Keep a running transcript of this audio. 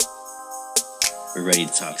We're ready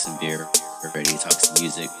to talk some beer. We're ready to talk some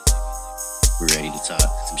music. We're ready to talk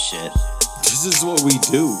some shit. This is what we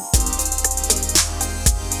do.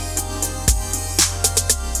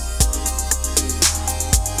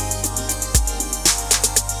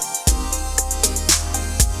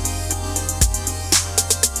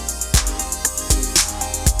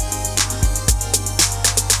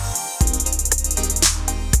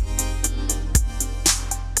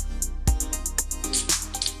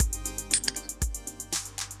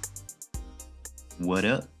 What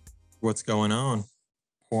up? What's going on?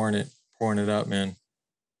 Pouring it up, man.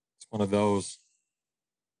 It's one of those.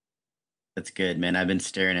 That's good, man. I've been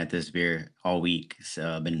staring at this beer all week, so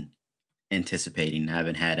I've been anticipating. I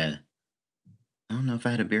haven't had I don't know if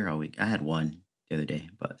I had a beer all week. I had one the other day,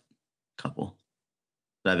 but a couple.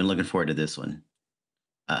 But I've been looking forward to this one.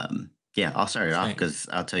 Yeah, I'll start it off Same. because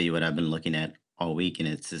I'll tell you what I've been looking at all week, and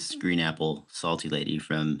it's this green apple salty lady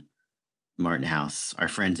from Martin House, our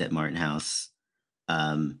friends at Martin House.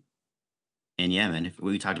 Um, and yeah, man, if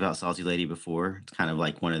we talked about Salty Lady before, it's kind of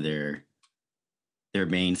like one of their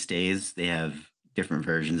mainstays. They have different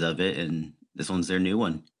versions of it, and this one's their new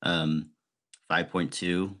one.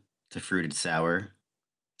 5.2. It's a fruited sour.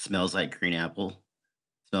 Smells like green apple.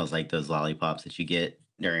 Smells like those lollipops that you get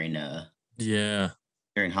Yeah.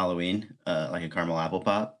 during Halloween, like a caramel apple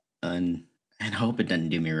pop. And I hope it doesn't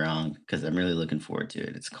do me wrong because I'm really looking forward to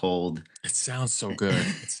it. It's cold. It sounds so good.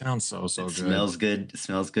 It sounds so It good. smells good. It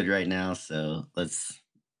smells good right now. So let's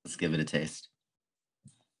give it a taste.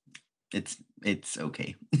 It's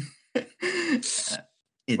okay. What's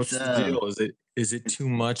It's the deal? Is it too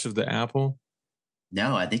much of the apple?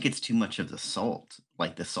 No, I think it's too much of the salt,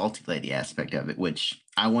 like the salty lady aspect of it, which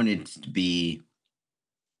I wanted to be.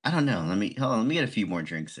 I don't know. Let me hold on. Let me get a few more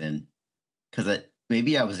drinks in because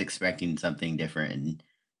maybe I was expecting something different, and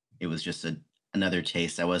it was just another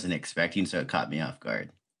taste I wasn't expecting, so it caught me off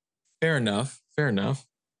guard. Fair enough. Fair enough.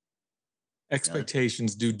 Yeah,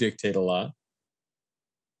 Expectations do dictate a lot.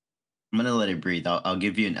 I'm gonna let it breathe. I'll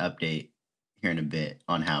give you an update here in a bit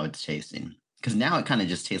on how it's tasting because now it kind of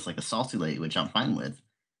just tastes like a salty lady, which I'm fine with,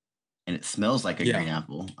 and it smells like a Yeah. green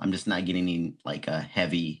apple. I'm just not getting any like a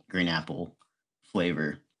heavy green apple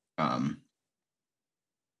flavor. Um,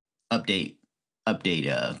 update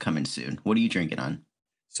update coming soon. What are you drinking on?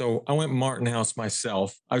 So I went Martin House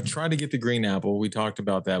myself. I tried to get the green apple. We talked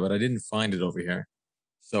about that, but I didn't find it over here.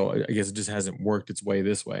 So I guess it just hasn't worked its way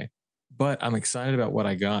this way. But I'm excited about what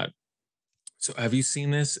I got. So have you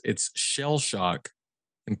seen this? It's Shell Shock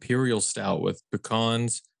Imperial Stout with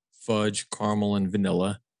pecans, fudge, caramel, and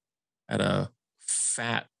vanilla at a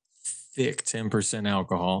fat, thick 10%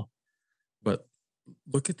 alcohol. But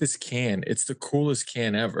look at this can. It's the coolest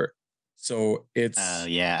can ever. So Oh it's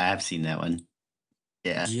yeah, I have seen that one.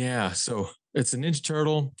 Yeah, yeah, so it's a Ninja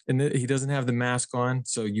Turtle, and he doesn't have the mask on,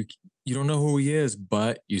 so you don't know who he is,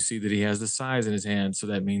 but you see that he has the size in his hand, so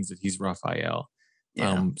that means that he's Raphael.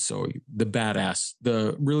 yeah, So the badass,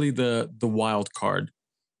 the wild card,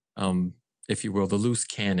 um, if you will, the loose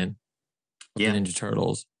cannon of the yeah. Ninja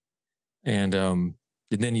Turtles, and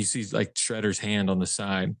then you see like Shredder's hand on the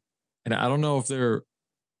side, and I don't know if they're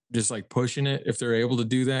just like pushing it, if they're able to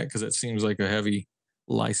do that, because it seems like a heavy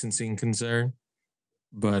licensing concern.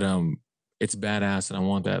 But it's badass, and I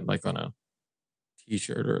want that like on a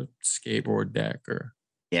t-shirt or skateboard deck or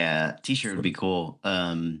Yeah, t-shirt would flip. be cool.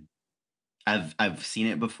 I've seen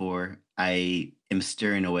it before. I am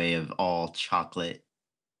steering away of all chocolate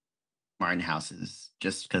Martin houses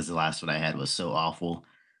just because the last one I had was so awful.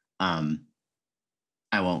 Um,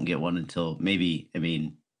 I won't get one until maybe. I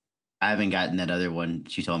mean, I haven't gotten that other one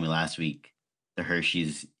she told me last week, the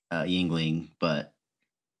Hershey's Yingling. But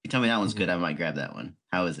if you tell me that one's Mhm. good, I might grab that one.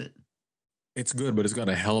 How is it? It's good, but it's got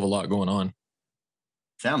a hell of a lot going on,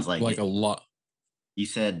 Sounds like like a it. lot. You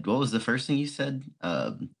said what was the first thing you said?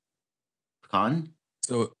 Pecan.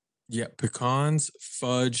 So yeah, pecans,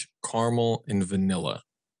 fudge, caramel, and vanilla,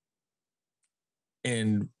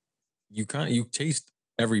 and you taste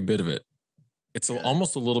every bit of it. It's Really?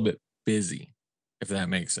 almost a little bit busy, if that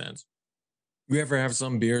makes sense. You ever have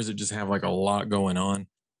some beers that just have like a lot going on?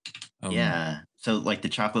 Um, Yeah. So like the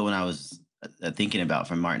chocolate one I was thinking about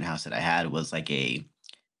from Martin House that I had was like a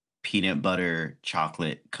peanut butter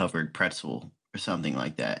chocolate covered pretzel or something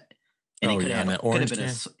like that. And oh yeah, and that it could have orange been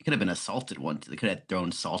can. it could have been a salted one. They could have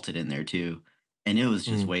thrown salted in there too. And it was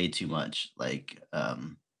just Mm, way too much. Like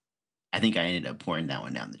I think I ended up pouring that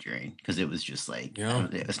one down the drain because it was just like I yeah,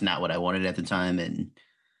 don't it's not what I wanted at the time and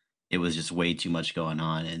it was just way too much going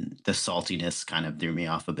on and the saltiness kind of threw me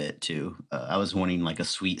off a bit too. I was wanting like a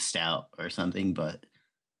sweet stout or something, but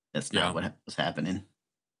that's not yeah. what was happening.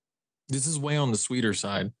 This is way on the sweeter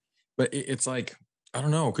side, but it's like I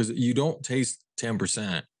don't know because you don't taste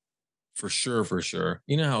 10% for sure. For sure,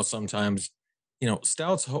 you know how sometimes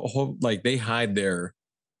stouts like they hide their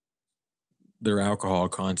alcohol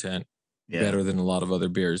content Yeah. better than a lot of other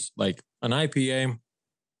beers. Like an IPA,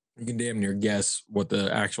 you can damn near guess what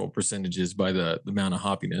the actual percentage is by the amount of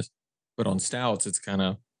hoppiness. But on stouts, it's kind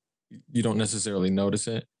of you don't necessarily notice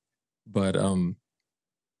it. But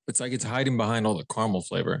it's like it's hiding behind all the caramel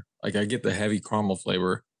flavor. Like I get the heavy caramel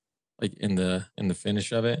flavor, like in the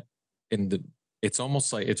finish of it, and it's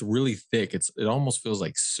almost like it's really thick. It almost feels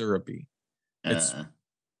like syrupy. It's Uh,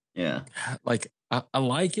 yeah. like I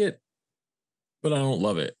like it, but I don't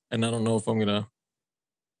love it, and I don't know if I'm gonna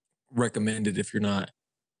recommend it if you're not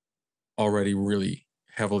already really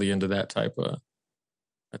heavily into that type of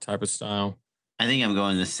style. I think I'm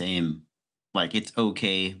going the same. Like it's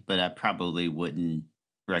okay, but I probably wouldn't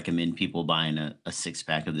recommend people buying a six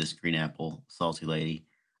pack of this green apple salty lady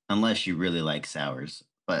unless you really like sours.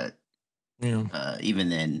 But Yeah, even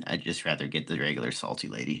then, I'd just rather get the regular salty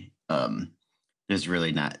lady. There's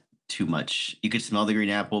really not too much. You could smell the green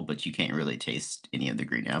apple, but you can't really taste any of the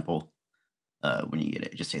green apple when you get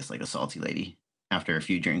it. It just tastes like a salty lady after a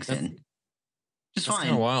few drinks that's in. Just that's kind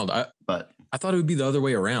of fine, wild. I but I thought it would be the other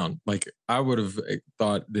way around. Like I would have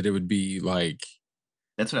thought that it would be like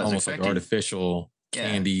that's what I was almost like expecting. artificial Yeah,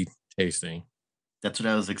 candy tasting. that's what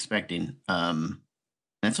I was expecting.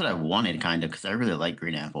 That's what I wanted, kind of, because I really like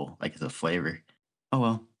green apple, like as a flavor. Oh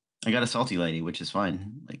well, I got a salty lady, which is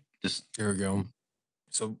fine. Like just There we go.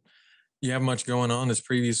 So you have much going on this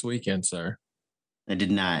previous weekend, sir? I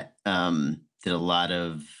did not. Did a lot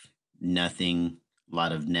of nothing, a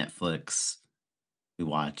lot of Netflix. We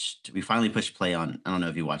watched. We finally pushed play on. I don't know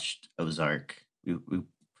if you watched Ozark. We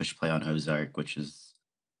pushed play on Ozark, which is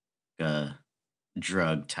a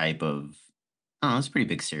drug type of. I don't know. It's a pretty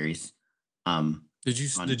big series. Um,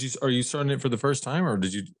 on Are you starting it for the first time, or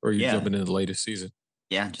are you yeah, jumping into the latest season?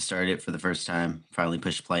 yeah. Just started it for the first time. Finally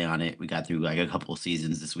pushed play on it. We got through like a couple of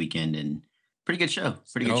seasons this weekend, and pretty good show.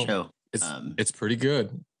 Pretty good Oh, show. it's Um, it's pretty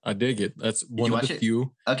good. I dig it. That's did you one of the watch it?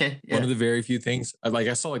 few, Okay, one yeah, of the very few things.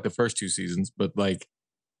 I saw like the first two seasons, but like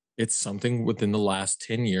it's something within the last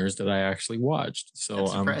 10 years that I actually watched. So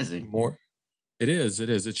that's I'm surprising. more. It is.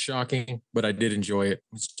 It's shocking, but I did enjoy it.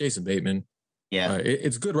 It's Jason Bateman. Yeah,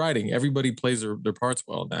 It's good writing. Everybody plays their parts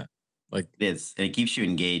well in that. Like, it is, and it keeps you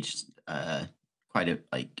engaged. Quite a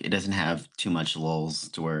like. It doesn't have too much lulls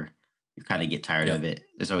to where you kind of get tired yeah, of it.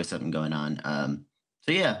 There's always something going on.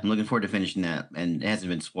 So yeah, I'm looking forward to finishing that, and it hasn't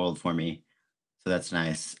been spoiled for me, so that's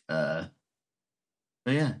nice. But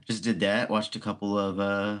yeah, just did that. Watched a couple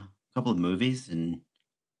of movies, and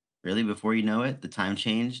really before you know it, the time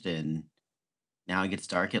changed, and now it gets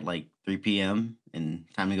dark at like 3 p.m. and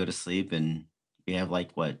time to go to sleep. And we have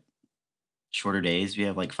like what shorter days? We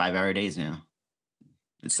have like 5 hour days now.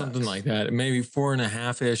 It something sucks. like that. Maybe four and a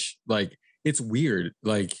half ish. Like, it's weird.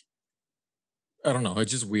 Like, I don't know.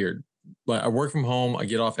 It's just weird. Like, I work from home. I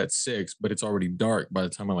get off at 6, but it's already dark by the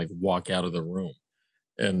time I like walk out of the room.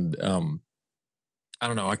 And I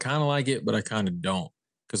don't know. I kind of like it, but I kind of don't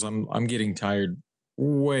because I'm getting tired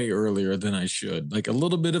way earlier than I should. Like a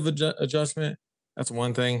little bit of adjustment. That's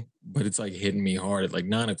one thing, but it's like hitting me hard at like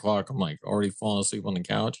 9 o'clock. I'm like already falling asleep on the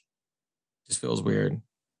couch. Just feels weird.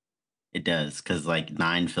 It does because like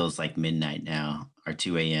 9 feels like midnight now or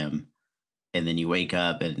 2 a.m. And then you wake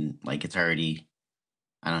up and like it's already,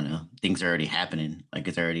 I don't know, things are already happening. Like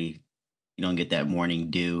it's already, you don't get that morning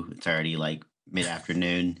dew. It's already like mid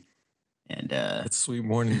afternoon. And That's sweet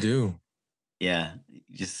morning dew. yeah,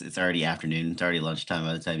 just it's already afternoon. It's already lunchtime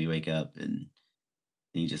by the time you wake up. And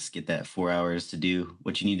you just get that 4 hours to do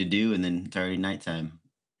what you need to do. And then it's already nighttime,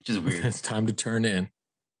 which is weird. It's time to turn in.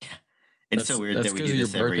 It's so That's weird that's that we because do of your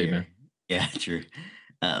this every birthday, year. man. Yeah, true.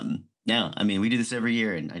 No, I mean, we do this every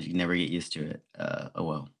year and I never get used to it. Oh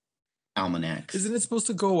well. Almanacs. Isn't it supposed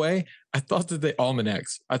to go away? I thought that they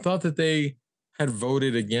almanacs. I thought that they had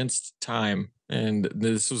voted against time and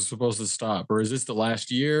this was supposed to stop. Or is this the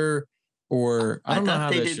last year? Or I I don't know thought how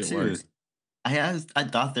they that did shit too. works. I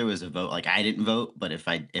thought there was a vote. Like I didn't vote, but if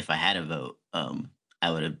I had a vote,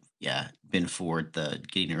 I would have been for the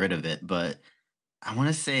getting rid of it. But I want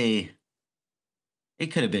to say it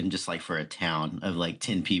could have been just like for a town of like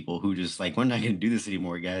 10 people who just like we're not going to do this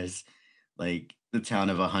anymore, guys. Like the town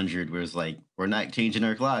of 100 was like we're not changing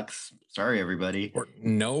our clocks. Sorry, everybody. Or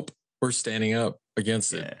nope, we're standing up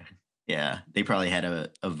against it. Yeah, yeah. They probably had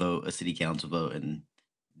a vote, a city council vote, and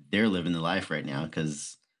they're living the life right now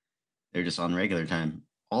because they're just on regular time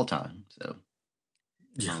all time. So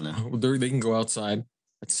I Yeah, don't know. they can go outside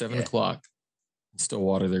at seven Yeah. o'clock and still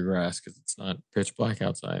water their grass because it's not pitch black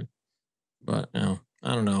outside. But no,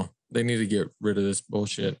 I don't know. They need to get rid of this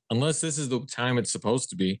bullshit. Unless this is the time it's supposed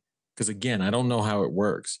to be. Because again, I don't know how it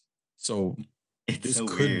works. So It's this so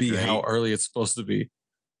could weird, be how right? early it's supposed to be.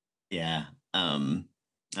 Yeah. I'm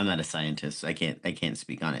not a scientist. I can't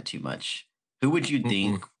speak on it too much. Who would you Mm-mm.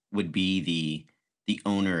 think would be the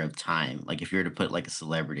owner of time? Like if you were to put like a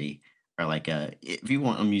celebrity or like a if you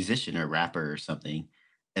want a musician or rapper or something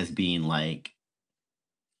as being like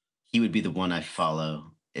he would be the one I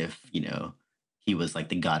follow if, he was like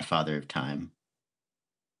the godfather of time.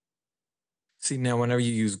 See, now whenever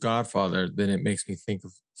you use Godfather, then it makes me think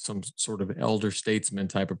of some sort of elder statesman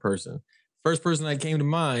type of person. First person that came to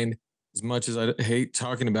mind, as much as I hate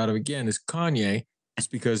talking about him again, is Kanye,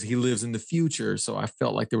 just because he lives in the future. So I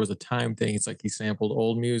felt like there was a time thing. It's like he sampled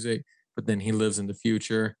old music, but then he lives in the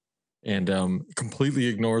future and completely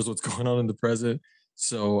ignores what's going on in the present.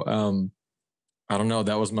 So I don't know.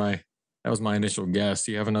 That was my initial guess.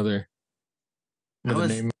 Do you have I another was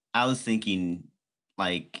name? I was thinking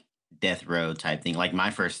like death row type thing. Like my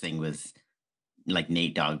first thing was like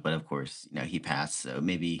Nate Dogg, but of course, he passed. So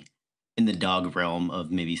maybe in the dog realm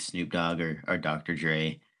of maybe Snoop Dogg or Dr.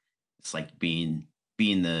 Dre, it's like being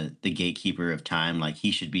the gatekeeper of time. Like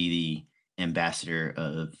he should be the ambassador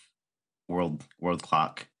of world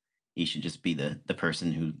clock. He should just be the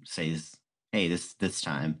person who says, "Hey, this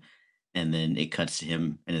time," and then it cuts to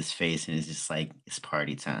him in his face, and it's just like it's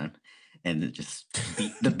party time, and it just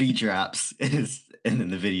the beat drops, and then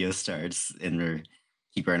the video starts, and we're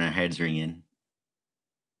keeping our heads ringing.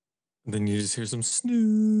 Then you just hear some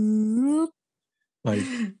Snoop. Like,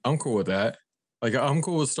 I'm cool with that. Like, I'm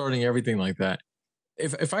cool with starting everything like that.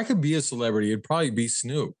 If I could be a celebrity, it'd probably be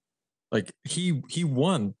Snoop. Like he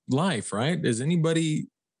won life, right? Is anybody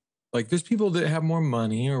like there's people that have more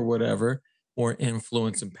money or whatever, more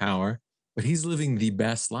influence and power, but he's living the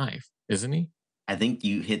best life, isn't he? I think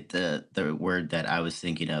you hit the word that I was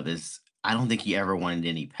thinking of is I don't think he ever wanted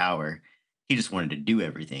any power. He just wanted to do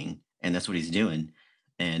everything, and that's what he's doing.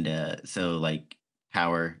 And so like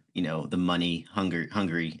power, the money,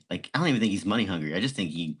 hungry. Like I don't even think he's money hungry. I just think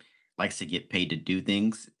he likes to get paid to do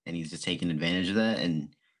things, and he's just taking advantage of that. And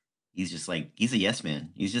he's just like he's a yes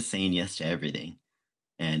man. He's just saying yes to everything,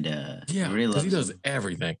 and Yeah, everybody because he loves does him.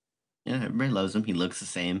 everything. Yeah, everybody loves him. He looks the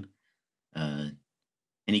same. Uh,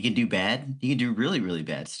 and he can do bad. He can do really, really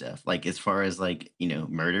bad stuff. Like as far as like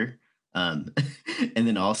murder, um, and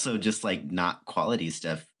then also just like not quality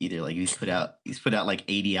stuff either. Like he's put out like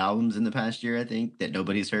 80 albums in the past year, I think, that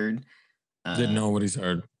nobody's heard. Didn't Uh, know what he's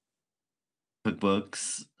heard.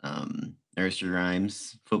 cookbooks, nursery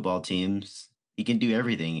rhymes, football teams. He can do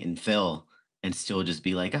everything and fail and still just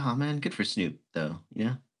be like, oh man, good for Snoop though.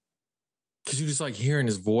 Because you just like hearing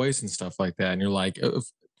his voice and stuff like that, and you're like,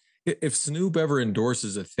 if Snoop ever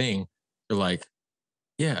endorses a thing, you're like,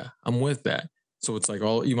 yeah, I'm with that. So it's like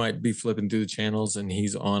all you might be flipping through the channels and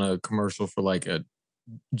he's on a commercial for like a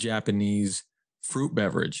Japanese fruit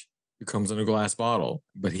beverage. It comes in a glass bottle,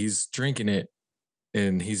 but he's drinking it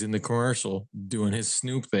and he's in the commercial doing his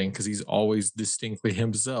Snoop thing because he's always distinctly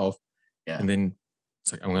himself. Yeah. And then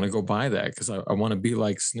it's like, I'm going to go buy that because I want to be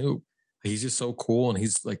like Snoop. He's just so cool. And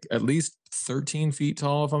he's like at least 13 feet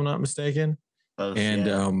tall, if I'm not mistaken. Close. And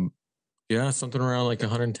Yeah. yeah, something around like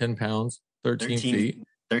 110 pounds, 13 13. feet.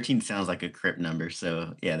 13 sounds like a crip number.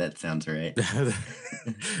 So yeah, that sounds right.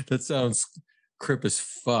 That sounds crip as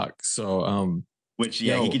fuck. So, Which,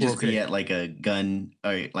 yeah, he yo, could well, just be okay. at like a gun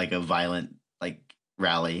or like a violent like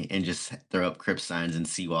rally and just throw up Crip signs and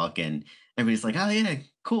sea walk, and everybody's like, "Oh yeah,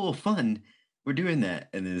 cool, fun, we're doing that,"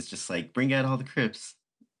 and then it's just like, "Bring out all the Crips."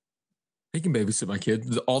 He can babysit my kid.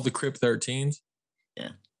 All the crip 13s.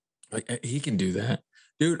 Yeah, Like he can do that.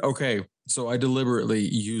 Dude, okay. So I deliberately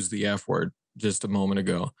used the F word just a moment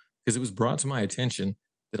ago because it was brought to my attention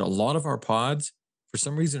that a lot of our pods, for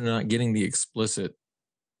some reason, are not getting the explicit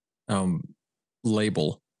um,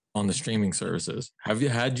 label on the streaming services.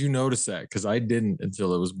 Had you noticed that? Because I didn't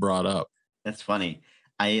until it was brought up. that's funny.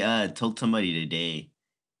 I told somebody today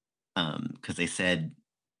because they said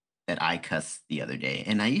that I cussed the other day,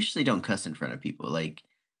 and I usually don't cuss in front of people. Like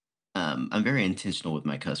I'm very intentional with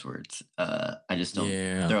my cuss words. I just don't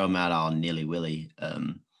Yeah. throw them out all nilly willy.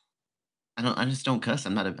 I just don't cuss.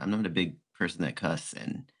 I'm not a big person that cuss,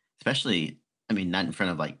 and especially, I mean, not in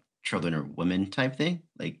front of like children or women type thing.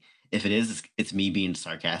 Like if it is, it's me being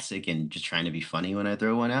sarcastic and just trying to be funny when I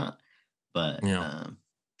throw one out. But Yeah.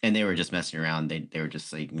 and they were just messing around. They were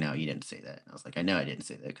just like, no, you didn't say that. I was like, I know I didn't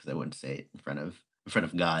say that because I wouldn't say it in front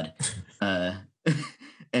of God. Uh,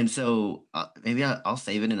 and so maybe I'll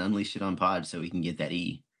save it and unleash it on Pod so we can get that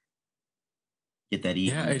E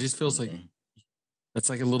Yeah. It on just feels one like day. that's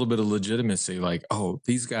like a little bit of legitimacy. Like, oh,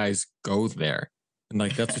 these guys go there. And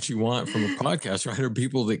like that's what you want from a podcast, right? Are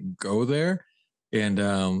people that go there, and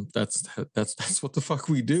that's what the fuck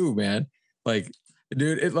we do, man. Like,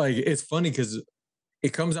 dude, it's funny because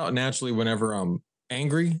it comes out naturally whenever I'm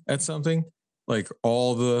angry at something. Like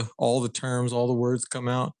all the terms, all the words come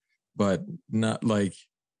out, but not like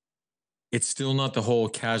it's still not the whole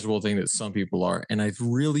casual thing that some people are. And I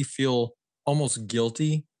really feel almost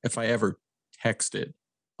guilty if I ever text it.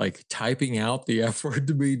 Like typing out the F word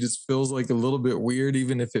to me just feels like a little bit weird,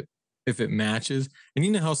 even if it matches. And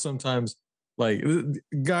you know how sometimes like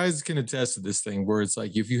guys can attest to this thing where it's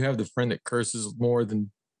like if you have the friend that curses more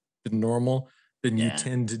than normal, then you Yeah.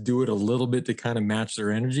 tend to do it a little bit to kind of match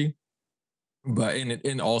their energy. But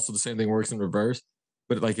and also the same thing works in reverse.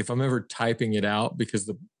 But like if I'm ever typing it out because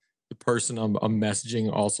the person I'm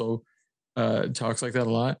messaging also talks like that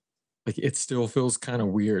a lot, like it still feels kind of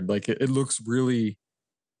weird. Like it looks really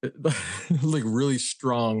like really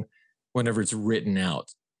strong whenever it's written out.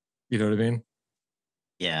 You know what I mean?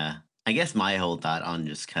 Yeah. I guess my whole thought on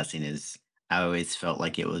just cussing is I always felt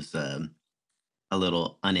like it was a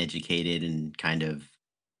little uneducated and kind of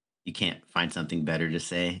you can't find something better to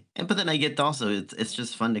say. And but then I get also it's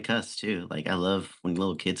just fun to cuss too. Like I love when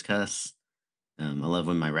little kids cuss. I love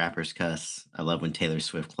when my rappers cuss. I love when Taylor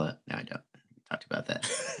Swift no, I don't. We talked about that.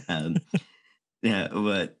 Um, yeah,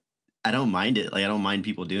 but I don't mind it. Like I don't mind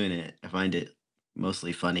people doing it. I find it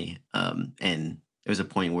mostly funny. And there's a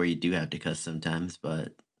point where you do have to cuss sometimes,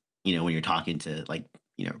 but when you're talking to like,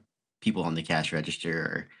 people on the cash register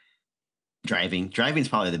or driving's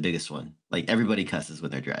probably the biggest one. Like everybody cusses when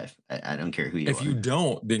they drive. I don't care who you If you are.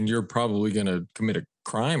 don't, then you're probably gonna commit a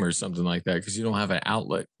crime or something like that because you don't have an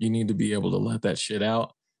outlet. You need to be able to let that shit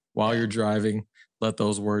out while Yeah. you're driving. Let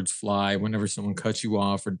those words fly whenever someone cuts you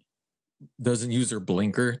off or doesn't use their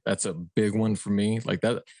blinker. That's a big one for me. Like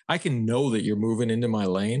that, I can know that you're moving into my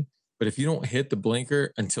lane, but if you don't hit the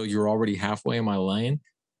blinker until you're already halfway in my lane,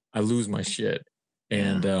 I lose my shit.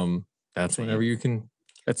 Yeah. And that's whenever Same. you can.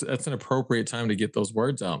 That's an appropriate time to get those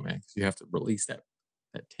words out, man. Because you have to release that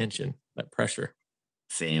tension, that pressure.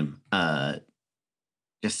 Same.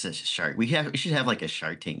 Just a shark. We should have like a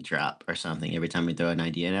Shark Tank drop or something every time we throw an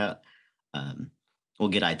idea out. Um, we'll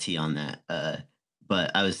get IT on that.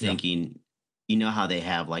 But I was Yeah, thinking, you know how they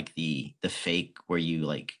have like the fake where you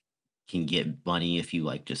like can get money if you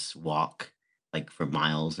like just walk like for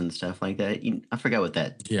miles and stuff like that. I forgot what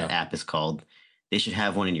that yeah. app is called. They should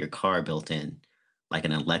have one in your car built in, like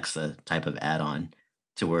an Alexa type of add-on,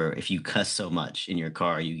 to where if you cuss so much in your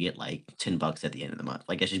car, you get like $10 at the end of the month.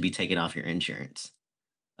 Like it should be taken off your insurance.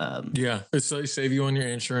 Um, Yeah, it's like save you on your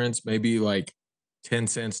insurance, maybe like 10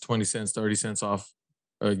 cents, 20 cents, 30 cents off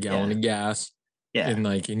a gallon yeah, of gas. yeah,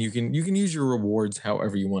 And you can use your rewards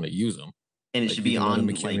however you want to use them. and it Like should you be can let them on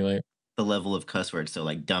like accumulate. the level of cuss words. So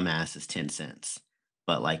like dumbass is 10 cents,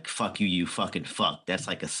 but like fuck you, you fucking fuck. That's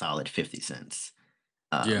like a solid 50 cents.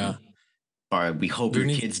 Yeah. Um, or we hope There your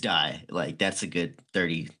needs kids die. Like that's a good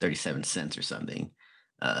 37 cents or something.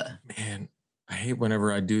 Uh, man, I hate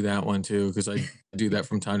whenever I do that one too, because I do that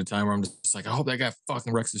from time to time where I'm just like, I hope that guy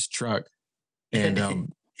fucking wrecks his truck. And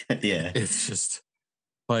yeah, it's just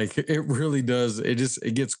like it really does. It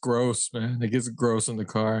gets gross, man. It gets gross in the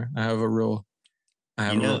car. I have you a real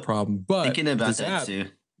know, problem. But thinking with about this that app, too.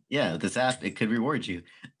 Yeah, with this app, it could reward you.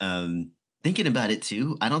 Thinking about it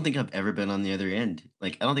too, I don't think I've ever been on the other end.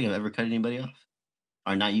 Like, I don't think I've ever cut anybody off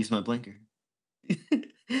or not used my blinker.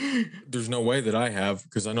 there's no way that I have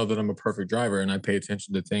because I know that I'm a perfect driver and I pay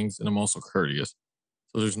attention to things and I'm also courteous.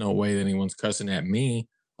 So there's no way that anyone's cussing at me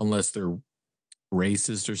unless they're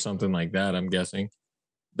racist or something like that. I'm guessing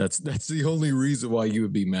that's the only reason why you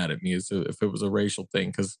would be mad at me is if it was a racial thing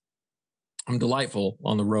because I'm delightful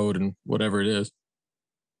on the road and whatever it is.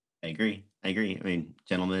 I agree. I agree. I mean,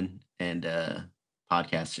 gentleman and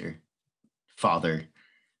podcaster, father.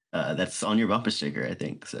 That's on your bumper sticker, I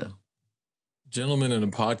think. So Gentleman and a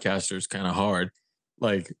podcaster is kind of hard.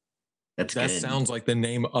 Like that's that good. sounds like the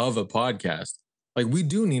name of a podcast. Like we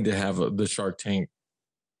do need to have the Shark Tank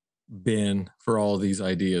bin for all of these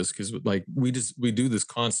ideas because like we do this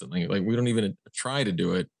constantly. Like we don't even try to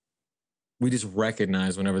do it. We just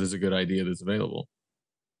recognize whenever there's a good idea that's available.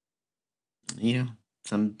 You know,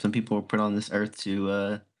 some people were put on this earth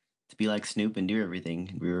to be like Snoop and do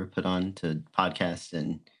everything. We were put on to podcast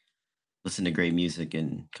and listen to great music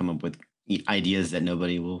and come up with ideas that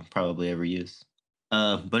nobody will probably ever use.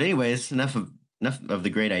 But anyways, enough of the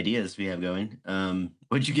great ideas we have going.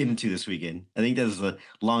 What'd you get into this weekend? I think that was a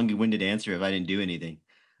long-winded answer if I didn't do anything.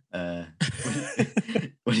 What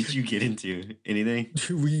what did you get into? Anything?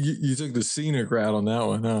 You took the scenic route on that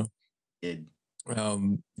one, huh? It,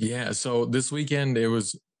 Yeah. So this weekend it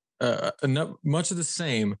was. enough, much of the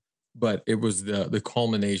same, but it was the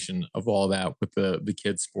culmination of all that with the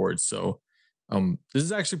kids sports. So this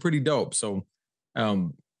is actually pretty dope. So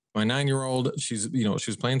um my 9 year old, she's she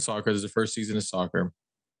was playing soccer. This is the first season of soccer.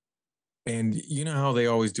 And you know how they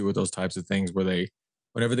always do with those types of things where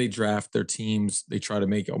whenever they draft their teams, they try to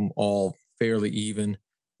make them all fairly even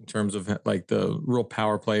in terms of like the real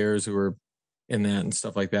power players who are in that and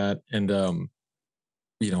stuff like that. And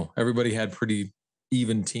everybody had pretty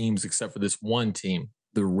even teams except for this one team,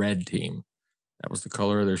 the red team. That was the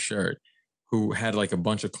color of their shirt, who had like a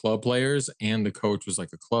bunch of club players and the coach was like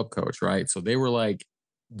a club coach, right? So they were like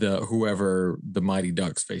the whoever the Mighty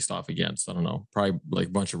Ducks faced off against. I don't know, probably like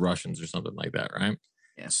a bunch of Russians or something like that, right?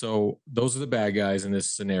 Yeah. So those are the bad guys in this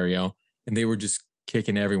scenario, and they were just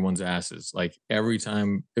kicking everyone's asses. Like every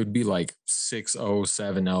time it would be like 6-0,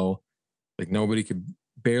 7-0. Like nobody could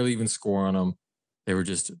barely even score on them. They were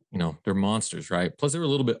just, they're monsters, right? Plus, they were a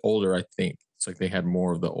little bit older, I think. It's like they had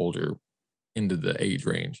more of the older into the age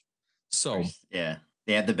range. So Course, yeah.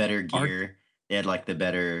 They had the better our gear. They had, like, the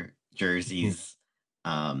better Mhm. jerseys.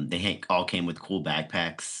 All came with cool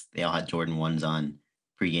backpacks. They all had Jordan 1s on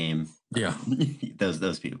pregame. Yeah,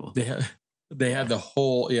 Those people. they had they had Yeah. the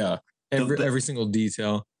whole, yeah, The every single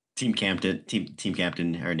detail. team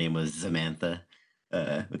captain, her name was Samantha,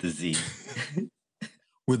 with a Z.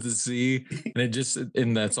 With the Z,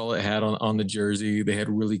 and that's all it had on the jersey. They had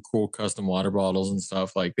really cool custom water bottles and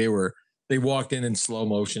stuff. Like they walked in slow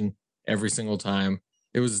motion every single time.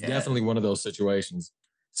 It was Yeah. definitely one of those situations.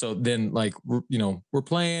 So then, like we're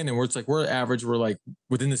playing, and we're average. We're like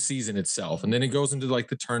within the season itself, and then it goes into like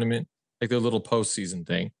the tournament, like their little postseason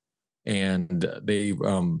thing. And they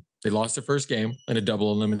lost their first game in a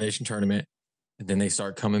double elimination tournament, and then they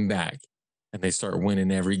start coming back and they start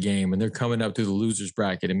winning every game, and they're coming up to the losers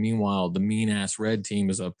bracket. And meanwhile, the mean ass red team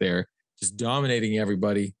is up there just dominating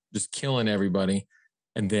everybody, just killing everybody.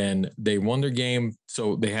 And then they won their game.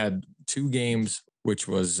 So they had two games, which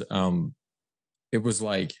was it was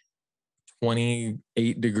like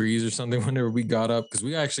 28 degrees or something whenever we got up because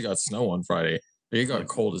we actually got snow on Friday. It got Oh,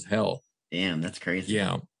 cold as hell. damn, that's crazy.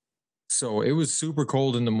 Yeah. So it was super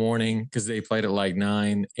cold in the morning because they played at like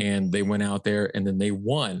 9 and they went out there and then they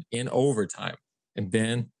won in overtime. And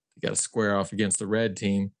then they got to square off against the red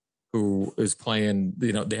team who is playing,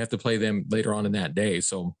 they have to play them later on in that day.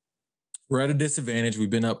 So we're at a disadvantage. We've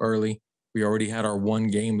been up early. We already had our one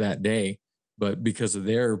game that day, but because of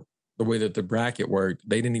the way that the bracket worked,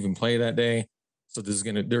 they didn't even play that day. So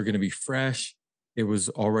they're gonna be fresh. It was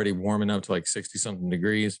already warming up to like 60 something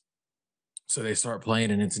degrees. So they start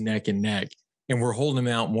playing and it's neck and neck. And we're holding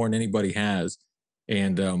them out more than anybody has.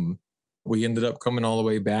 And we ended up coming all the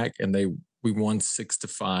way back and we won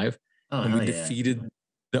 6-5. Oh, And we hell yeah. defeated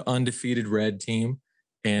the undefeated red team.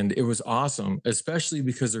 And it was awesome, especially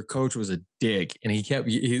because their coach was a dick. And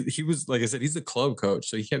he was, like I said, he's the club coach.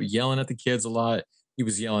 So he kept yelling at the kids a lot. He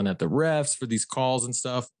was yelling at the refs for these calls and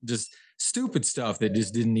stuff, just stupid stuff that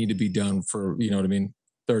just didn't need to be done for, you know what I mean,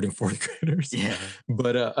 third and fourth graders. Yeah.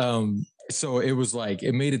 But so it was like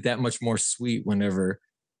it made it that much more sweet whenever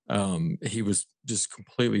he was just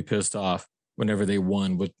completely pissed off whenever they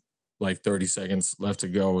won with like 30 seconds left to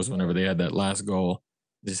go was whenever they had that last goal.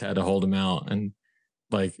 Just had to hold him out and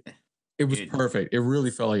like it was Dude, perfect. It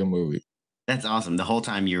really felt like a movie. that's awesome. The whole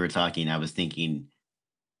time you were talking, I was thinking,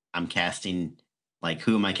 I'm casting, like,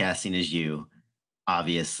 who am I casting as you?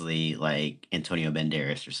 Obviously, like Antonio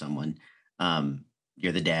Banderas or someone.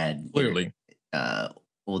 You're the dad. Clearly. Uh,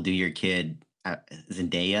 we'll do your kid,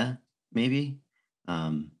 Zendaya, maybe.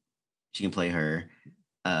 Um, she can play her.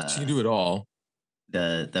 She can Uh, do it all.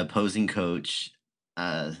 the opposing coach,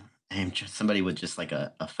 and just somebody with just like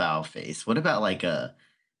a foul face. What about like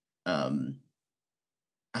um,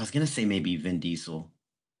 I was gonna say maybe Vin Diesel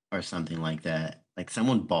or something like that. Like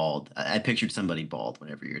someone bald. I pictured somebody bald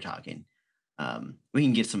whenever you're talking. We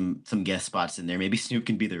can get some guest spots in there. Maybe Snoop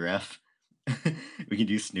can be the ref. We can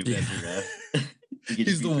do Snoop Yeah. as the ref. He could just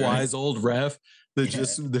He's be the throwing. wise old ref that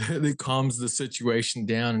Yeah. that calms the situation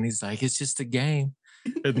down and he's like, it's just a game.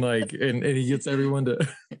 And like and he gets everyone to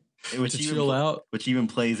to chill out. Which even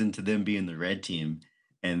plays into them being the red team,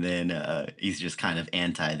 and then he's just kind of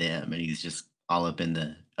anti them, and he's just all up in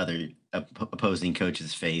the other opposing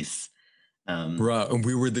coach's face. Um, Bruh, and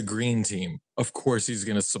we were the green team. Of course he's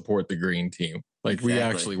gonna support the green team. Like we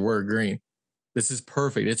exactly. actually were green. This is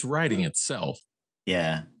perfect. It's writing itself.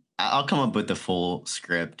 Yeah, I'll come up with the full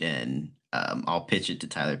script and I'll pitch it to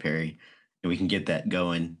Tyler Perry, and we can get that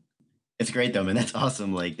going. It's great though, man. That's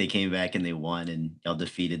awesome. Like they came back and they won, and y'all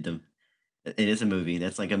defeated them. It is a movie.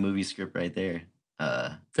 That's like a movie script right there.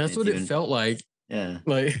 And That's it's what it even felt like. Yeah.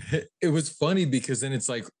 Like it was funny because then it's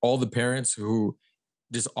like all the parents who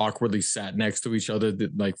just awkwardly sat next to each other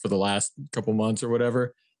that, like for the last couple months or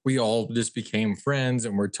whatever. We all just became friends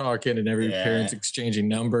and we're talking and every parent's Yeah. exchanging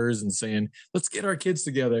numbers and saying, let's get our kids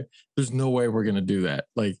together. There's no way we're gonna do that.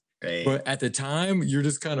 Like, Right. but at the time, you're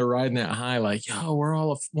just kind of riding that high, like, yo, we're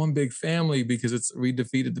all one big family because it's we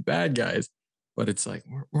defeated the bad guys. But it's like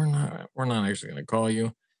we're not actually gonna call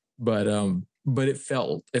you. But it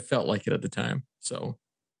felt like it at the time. So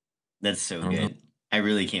That's so I don't know. good. I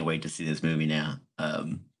really can't wait to see this movie now.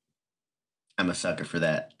 I'm a sucker for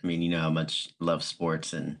that. I mean, you know how much I love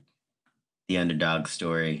sports and the underdog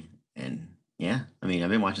story. And yeah, I mean, I've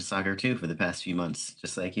been watching soccer too for the past few months,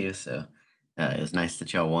 just like you. So it was nice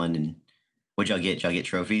that y'all won. And what'd y'all get? Y'all get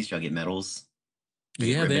trophies? Y'all get medals? Y'all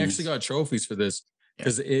get Yeah, they actually ribbons? got trophies for this Yeah.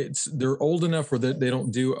 because they're old enough where they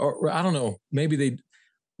don't do, or I don't know, maybe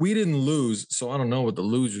we didn't lose, so I don't know what the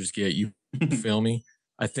losers get. You feel me?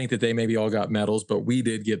 I think that they maybe all got medals, but we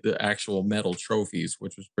did get the actual medal trophies,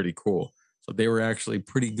 which was pretty cool. So they were actually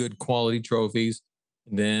pretty good quality trophies.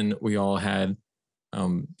 And then we all had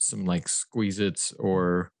some like squeeze its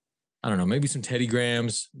or I don't know, maybe some Teddy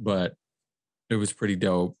Grahams, but it was pretty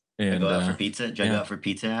dope. I go And out for pizza. Did y'all go yeah, out for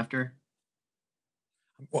pizza after?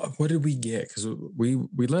 what did we get? Because we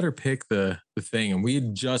let her pick the thing, and we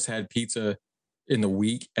had just had pizza in the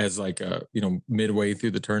week as like a midway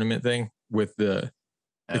through the tournament thing with the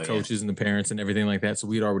Oh yeah. coaches and the parents and everything like that. So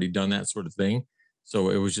we'd already done that sort of thing. So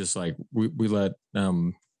it was just like we let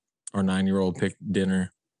our 9-year-old pick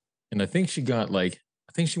dinner, and I think she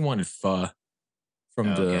wanted pho from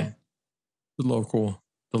Oh, okay. the local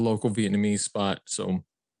the local Vietnamese spot. So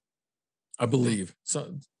I believe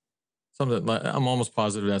something like I'm almost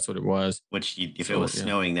positive that's what it was. Which if it So was yeah,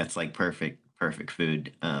 snowing, that's like perfect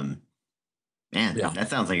food. Man, yeah. that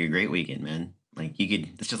sounds like a great weekend, man. Like you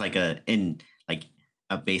could, it's just like like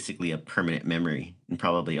a basically a permanent memory in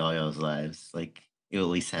probably all y'all's lives. Like you'll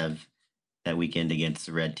at least have that weekend against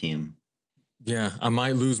the red team. Yeah, I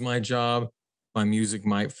might lose my job. My music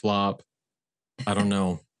might flop. I don't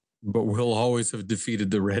know. But we'll always have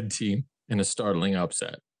defeated the red team in a startling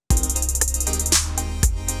upset.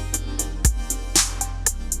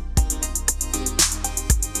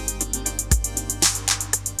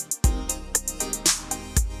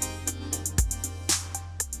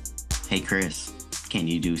 Hey, Chris, can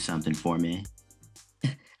you do something for me?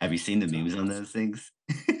 Have you seen the memes on those things?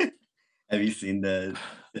 Have you seen the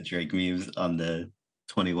Drake memes on the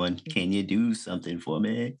 21? Can you do something for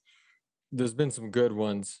me? There's been some good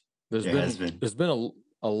ones. There's There has been been. there's been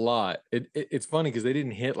a lot. It's funny because they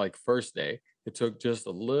didn't hit like first day. It took just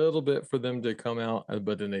a little bit for them to come out,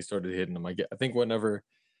 but then they started hitting them. I think whenever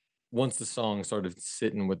once the song started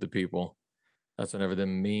sitting with the people, that's whenever the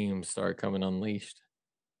memes start coming unleashed.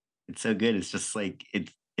 It's so good. It's just like it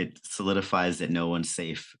solidifies that no one's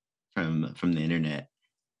safe from the internet.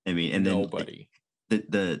 I mean, and then like Nobody.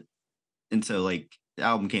 the and so like the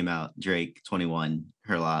album came out, Drake 21,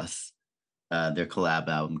 Her Loss, their collab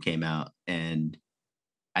album came out, and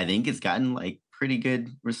I think it's gotten like pretty good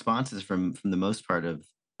responses from the most part of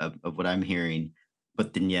what I'm hearing.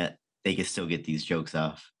 But then yet they can still get these jokes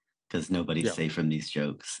off because nobody's Yeah. safe from these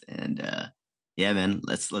jokes. And yeah, man,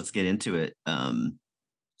 let's get into it.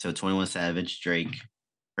 So 21 Savage, Drake,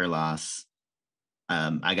 Her Loss.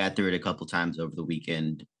 I got through it a couple times over the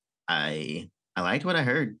weekend. I liked what I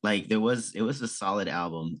heard. Like it was a solid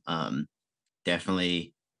album.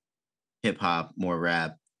 Definitely hip hop, more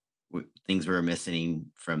rap. Things we were missing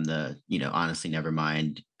from the, honestly, never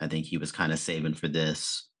mind. I think he was kind of saving for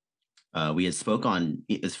this. We had spoke on.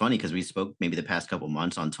 It's funny because we spoke maybe the past couple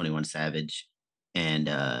months on 21 Savage, and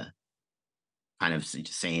kind of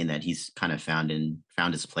just saying that he's kind of found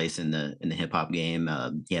his place in the hip hop game.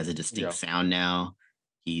 He has a distinct Yeah. sound now.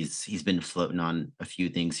 He's been floating on a few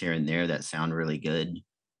things here and there that sound really good.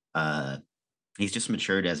 Uh, he's just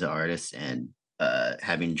matured as an artist, and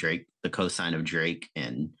having Drake, the co-sign of Drake,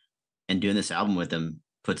 and doing this album with him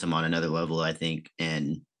puts him on another level, I think.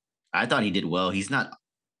 And I thought he did well. He's not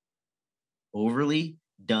overly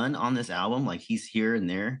done on this album. Like he's here and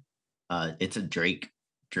there. It's a Drake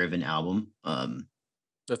driven album.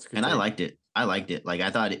 That's a good And I take. liked it. I liked it. Like I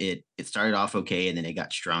thought it started off okay and then it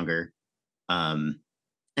got stronger. Um,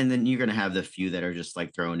 and then you're gonna have the few that are just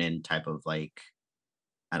like thrown in type of like,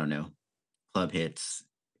 I don't know, club hits.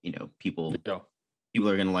 Yeah. People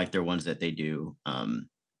are gonna like their ones that they do.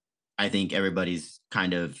 I think everybody's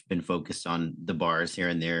kind of been focused on the bars here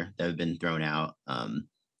and there that have been thrown out.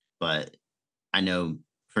 But I know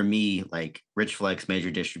for me, like Rich Flex, Major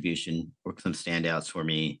Distribution were some standouts for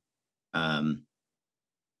me. Um,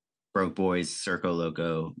 Broke Boys, Circo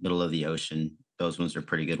Loco, Middle of the Ocean. those ones are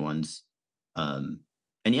pretty good ones. Um,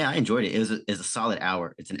 and yeah, I enjoyed it. It's a solid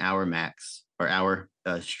hour. It's an hour max or hour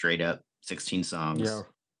straight up, 16 Yeah, songs. So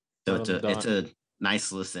right on the it's dot. a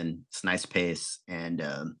nice listen. It's a nice pace, and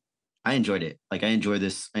I enjoyed it. Like I enjoy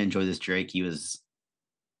this. I enjoy this Drake. He was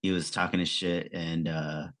talking his shit, and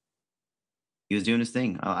he was doing his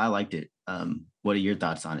thing. I liked it. What are your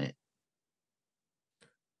thoughts on it?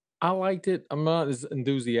 I liked it. I'm not as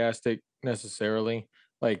enthusiastic necessarily.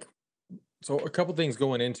 Like, so a couple things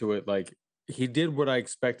going into it, like he did what I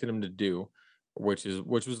expected him to do, which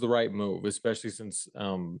was the right move, especially since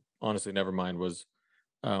honestly Nevermind was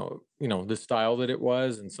the style that it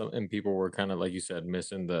was, and people were kind of like you said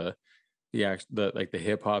missing the like the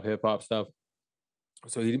hip hop stuff.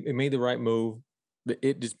 So he made the right move.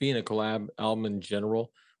 It just being a collab album in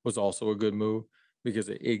general was also a good move because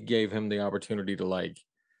it gave him the opportunity to like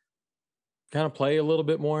kind of play a little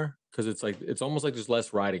bit more because it's like it's almost like there's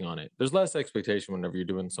less riding on it. There's less expectation whenever you're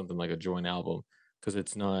doing something like a joint album because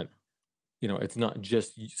it's not, it's not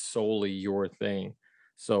just solely your thing.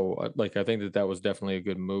 So like I think that that was definitely a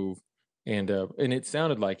good move, and it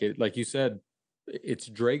sounded like it, like you said, it's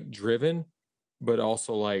Drake driven, but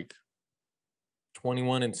also like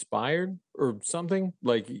 21 inspired or something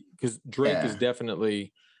like because Drake is Yeah,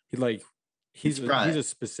 definitely he like it's he's brought. a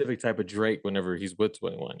specific type of Drake whenever he's with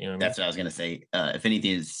 21. You know what I mean? That's what I was gonna say. If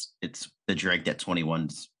anything, it's the Drake that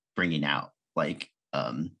 21's bringing out. Like,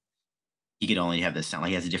 he could only have this sound. Like,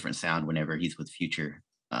 he has a different sound whenever he's with Future.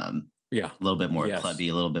 Yeah. A little bit more Yes. clubby,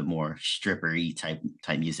 a little bit more strippery type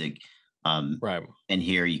music. Um, Right. and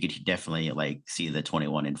here you could definitely like see the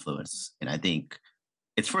 21 influence. And I think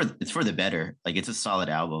it's for the better. Like it's a solid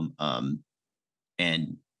album.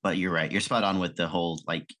 And but you're right. You're spot on with the whole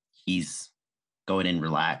like he's going in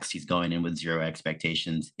relaxed. He's going in with zero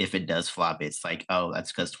expectations. If it does flop, it's like, oh,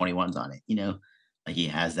 that's because 21's on it. Like he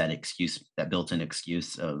has that excuse, that built-in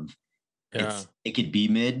excuse of Yeah. it could be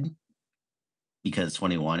mid because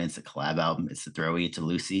 21 it's a collab album. It's a throwaway to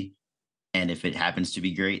Lucy. And if it happens to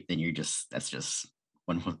be great, then that's just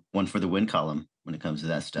one for the win column when it comes to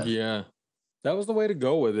that stuff. Yeah. That was the way to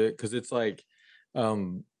go with it because it's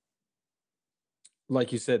um,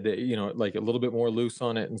 like you said, that like a little bit more loose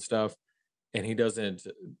on it and stuff. And he doesn't,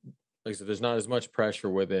 like I said, there's not as much pressure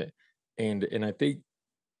with it, and I think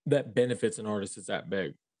that benefits an artist that's that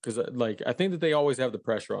big because like I think that they always have the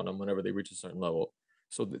pressure on them whenever they reach a certain level,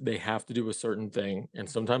 so they have to do a certain thing, and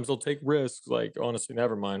sometimes they'll take risks. Like honestly,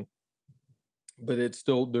 never mind, but it's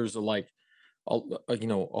still there's a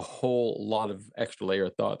whole lot of extra layer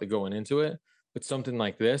of thought that going into it. But something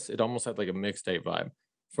like this, it almost had like a mixtape vibe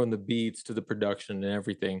from the beats to the production and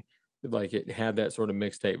everything. Like it had that sort of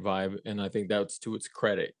mixtape vibe, and I think that's to its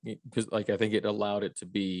credit because like I think it allowed it to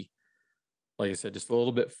be, like I said, just a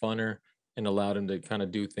little bit funner and allowed him to kind of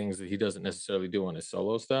do things that he doesn't necessarily do on his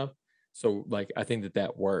solo stuff. So like I think that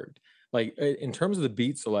that worked. Like in terms of the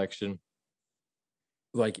beat selection,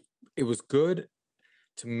 like it was good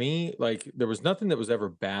to me. Like there was nothing that was ever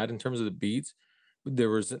bad in terms of the beats. There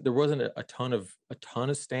wasn't a ton of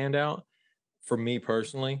standout for me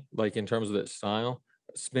personally. Like in terms of that style,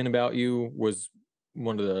 "Spin About You" was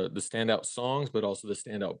one of the standout songs, but also the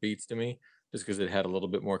standout beats to me, just because it had a little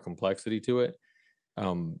bit more complexity to it.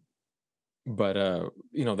 Um, but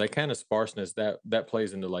that kind of sparseness that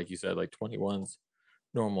plays into like you said, like 21's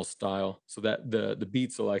normal style. So that the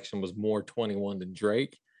beat selection was more 21 than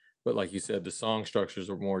Drake, but like you said, the song structures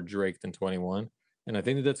are more Drake than 21. And I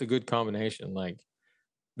think that that's a good combination. Like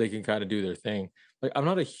they can kind of do their thing. Like I'm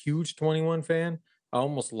not a huge 21 fan. I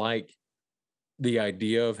almost like the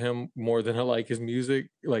idea of him more than I like his music.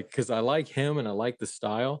 Like cuz I like him and I like the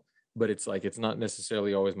style, but it's like it's not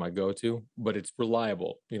necessarily always my go-to, but it's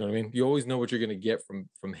reliable. You know what I mean? You always know what you're going to get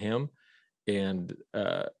from him, and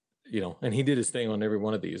and he did his thing on every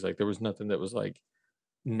one of these. Like there was nothing that was like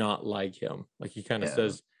not like him. Like he kind of Yeah.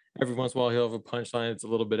 says every once in a while he'll have a punchline that's a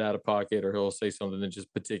little bit out of pocket, or he'll say something that's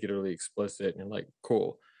just particularly explicit, and you're like,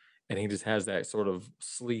 cool. And he just has that sort of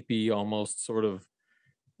sleepy, almost sort of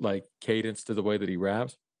like cadence to the way that he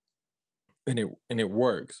raps, and it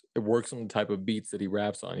works. It works on the type of beats that he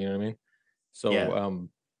raps on. You know what I mean? So Yeah.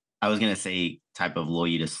 I was gonna say type of lull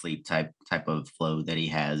you to sleep type of flow that he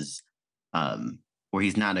has, where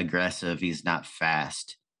he's not aggressive, he's not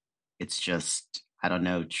fast. It's just I don't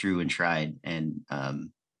know, true and tried, and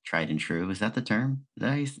tried and true. Is that the term?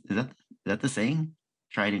 Is that the saying?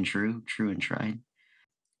 Tried and true, true and tried.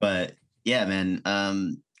 But yeah, man.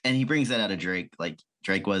 And he brings that out of Drake. Like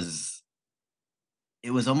Drake was, it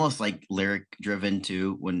was almost like lyric driven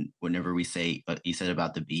too. Whenever we say, you said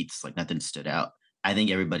about the beats, like nothing stood out. I think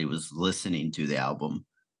everybody was listening to the album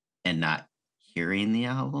and not hearing the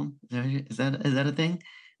album. Is that a thing?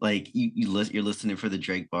 Like you're listening for the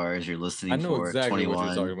Drake bars, you're I listening know for exactly what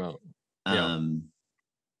you're 21, talking about. Yeah. um,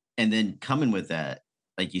 and then coming with that,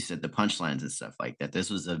 like you said, the punchlines and stuff like that. This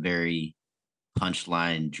was a very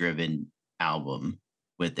punchline driven album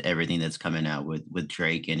with everything that's coming out with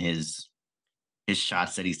Drake and his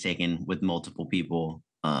shots that he's taken with multiple people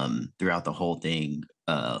throughout the whole thing,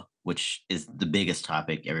 which is the biggest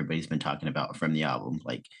topic everybody's been talking about from the album.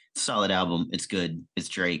 Like, solid album, it's good, it's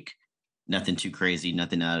Drake, nothing too crazy,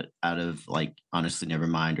 nothing out of like honestly never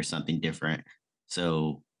mind or something different.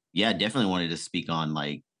 So yeah, definitely wanted to speak on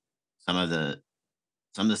like some of the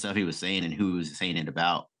some of the stuff he was saying and who he was saying it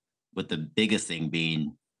about. With the biggest thing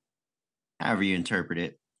being, however you interpret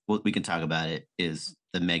it, what we can talk about it is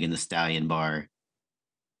the Megan the Stallion bar.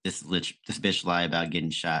 This bitch lie about getting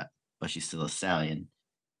shot, but she's still a stallion.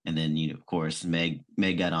 And then, of course, Meg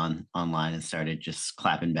got on online and started just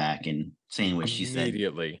clapping back and saying what she said.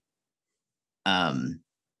 Immediately. Um,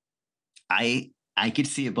 I could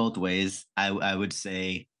see it both ways. I would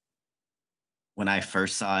say when I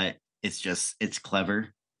first saw it, it's clever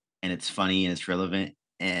and it's funny and it's relevant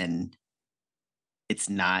and it's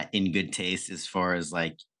not in good taste as far as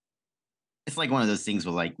like it's like one of those things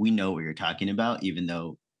where like we know what you're talking about, even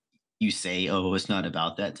though you say, "Oh, it's not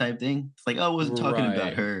about that," type thing. It's like, "Oh, I wasn't talking about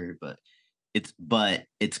Right. her," but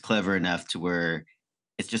it's clever enough to where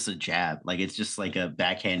it's just a jab. Like it's just like a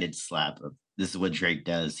backhanded slap of this is what Drake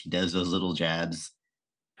does. He does those little jabs.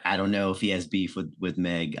 I don't know if he has beef with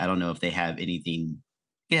Meg. I don't know if they have anything.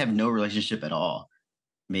 They have no relationship at all.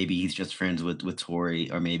 Maybe he's just friends with Tori,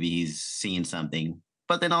 or maybe he's seeing something.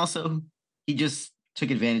 But then also, he just took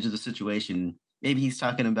advantage of the situation. Maybe he's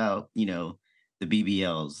talking about the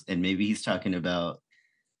BBLs, and maybe he's talking about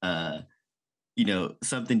uh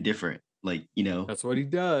something different. Like That's what he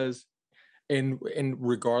does. And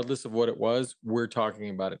regardless of what it was, we're talking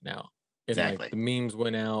about it now. And like exactly. the memes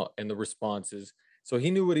went out and the responses. So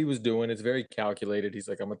he knew what he was doing. It's very calculated. He's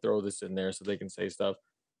like, I'm gonna throw this in there so they can say stuff.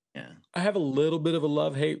 Yeah, I have a little bit of a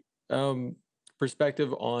love-hate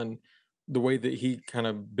perspective on the way that he kind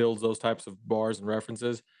of builds those types of bars and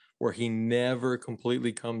references, where he never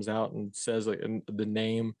completely comes out and says like the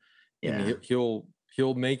name, and yeah,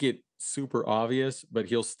 he'll make it super obvious, but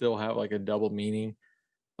he'll still have like a double meaning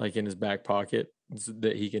like in his back pocket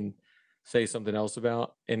that he can say something else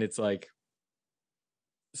about. And it's like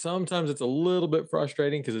sometimes it's a little bit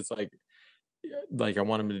frustrating because it's like I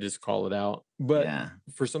want him to just call it out. But yeah.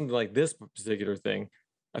 for something like this particular thing,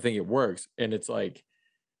 I think it works. And it's like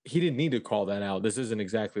he didn't need to call that out. This isn't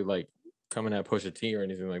exactly like coming at Pusha T or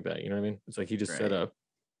anything like that. You know what I mean? It's like Right.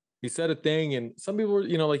 he said a thing, and some people were,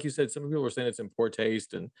 like you said, some people were saying it's in poor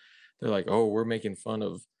taste, and they're like, "Oh, we're making fun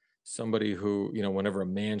of somebody who, whenever a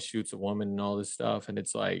man shoots a woman and all this stuff." And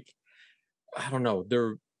it's like, I don't know,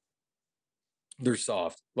 they're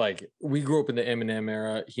soft. Like we grew up in the Eminem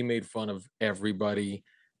era. He made fun of everybody.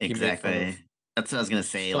 He made fun of Exactly. That's what I was gonna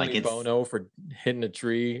say. Like Sonny it's Bono for hitting a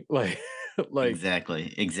tree. Like, like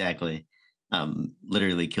exactly, exactly.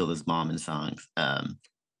 Literally killed his mom in songs.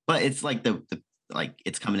 But it's like the like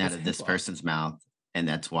it's coming out that's of hip this hop. person's mouth, and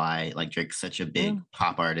that's why like Drake's such a big Yeah,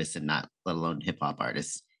 pop artist and not let alone hip hop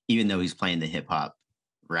artist. Even though he's playing the hip hop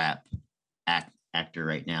rap actor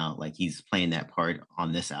right now, like he's playing that part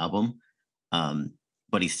on this album. Um,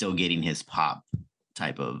 but he's still getting his pop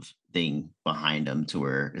type of thing behind him to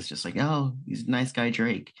where it's just like, oh, he's a nice guy,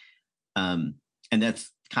 Drake. Um, and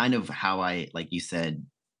that's kind of how I, like you said,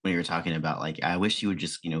 when you were talking about, like, I wish you would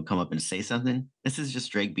just, come up and say something. This is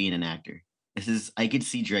just Drake being an actor. I could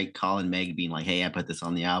see Drake calling Meg being like, hey, I put this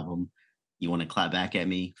on the album. You want to clap back at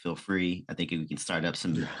me? Feel free. I think we can start up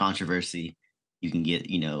some yeah. controversy. You can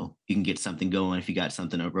get something going if you got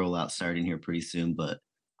something to roll out starting here pretty soon. But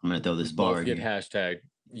I'm going to throw We this bar both in get here. hashtag.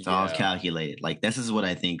 It's all Yeah. calculated. Like this is what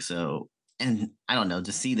I think. So, and I don't know,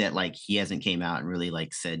 to see that like he hasn't came out and really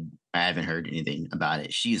like said I haven't heard anything about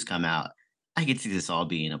it. She's come out. I could see this all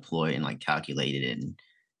being a ploy and like calculated, and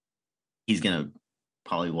he's gonna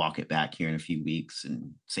probably walk it back here in a few weeks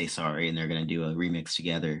and say sorry, and they're gonna do a remix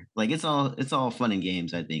together. Like it's all fun and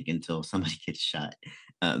games, I think, until somebody gets shot.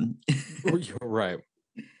 Um, You're right.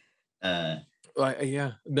 uh,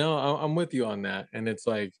 Yeah, no, I'm with you on that, and it's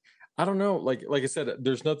like I don't know, like I said,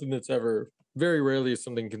 there's nothing that's ever very rarely is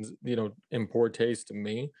something in poor taste to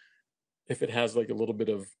me if it has like a little bit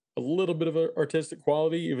of a artistic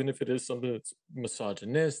quality, even if it is something that's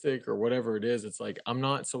misogynistic or whatever it is. It's like I'm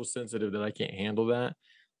not so sensitive that I can't handle that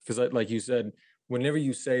because, like you said, whenever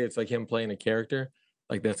you say it's like him playing a character,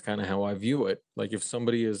 like that's kind of how I view it. Like if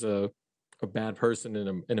somebody is a bad person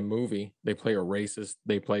in a movie, they play a racist,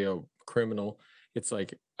 they play a criminal. It's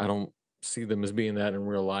like I don't. see them as being that in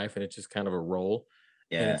real life, and it's just kind of a role.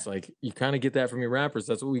 And Yeah. it's like you kind of get that from your rappers.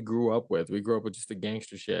 That's what we grew up with. We grew up with just the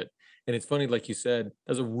gangster shit. And it's funny, like you said,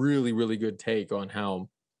 that's a really, really good take on how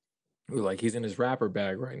like he's in his rapper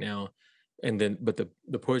bag right now. And then but the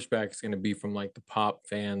pushback is gonna be from like the pop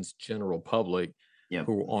fans, general public Yep.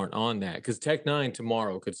 who aren't on that. Because Tech Nine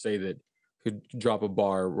tomorrow could say that could drop a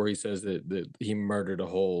bar where he says that he murdered a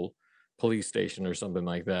whole police station or something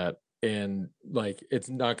like that. And like it's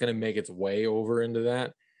not gonna make its way over into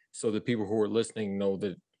that. So the people who are listening know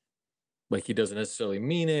that like he doesn't necessarily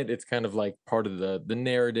mean it. It's kind of like part of the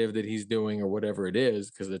narrative that he's doing or whatever it is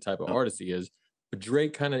because of the type of Oh, artist he is. But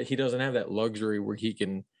Drake kind of he doesn't have that luxury where he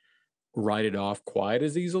can write it off quite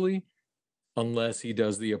as easily unless he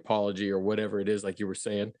does the apology or whatever it is like you were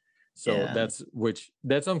saying. So yeah.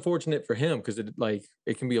 that's unfortunate for him because it like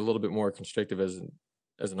it can be a little bit more constrictive as an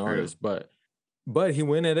True. artist, but he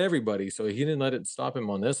went at everybody, so he didn't let it stop him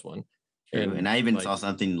on this one. True. And And I even like saw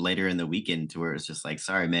something later in the weekend to where it's just like,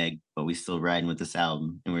 sorry, Meg, but we still riding with this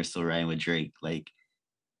album and we're still riding with Drake. Like,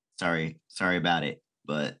 sorry about it.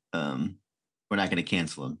 But we're not gonna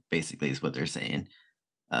cancel him, basically, is what they're saying.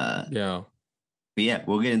 Uh yeah, but yeah,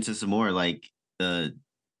 we'll get into some more like the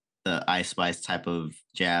Ice Spice type of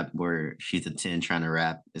jab where she's a 10 trying to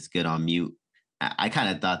rap. It's good on mute. I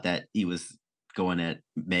kind of thought that he was going at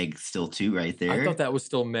Meg still too right I thought there. that was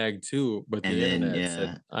still Meg too, but And the then internet yeah,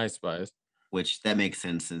 said I Spies. which that makes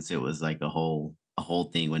sense since it was like a whole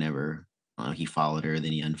thing whenever he followed her,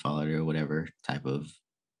 then he unfollowed her, whatever type of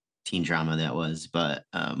teen drama that was. But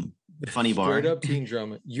funny Straight bar. up teen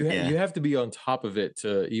drama. Yeah. You have to be on top of it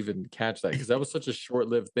to even catch that because that was such a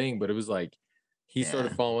short-lived thing, but it was like he started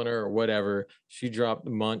Yeah. following her or whatever. She dropped the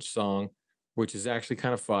Munch song, which is actually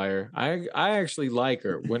kind of fire. I actually like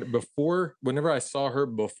her. Whenever I saw her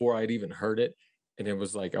before I'd even heard it, and it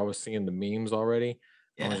was like I was seeing the memes already,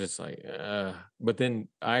 I was Yeah. just like, but then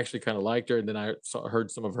I actually kind of liked her, and then heard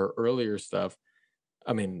some of her earlier stuff.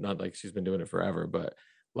 I mean, not like she's been doing it forever, but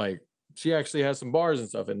like she actually has some bars and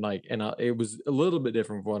stuff, and like, it was a little bit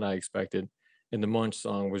different from what I expected. And the Munch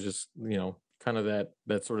song was just, kind of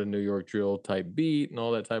that sort of New York drill type beat and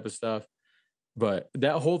all that type of stuff. But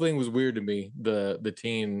that whole thing was weird to me. The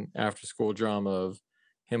teen after school drama of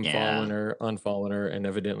him following Yeah. her, unfollowing her, and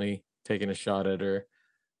evidently taking a shot at her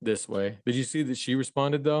this way. Did you see that she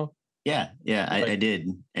responded though? Yeah. Yeah. I Like, did.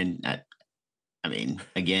 And I mean,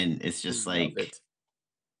 again, it's just love like it.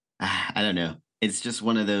 I don't know. It's just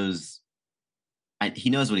one of those.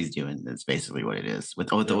 He knows what he's doing. That's basically what it is. Yeah.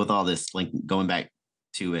 With all this, like going back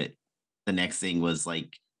to it, the next thing was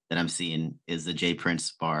like that I'm seeing is the Jay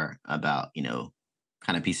Prince bar about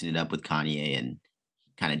kind of piecing it up with Kanye and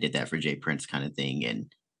kind of did that for Jay Prince kind of thing.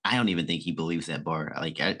 And I don't even think he believes that bar.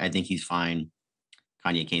 Like I think he's fine.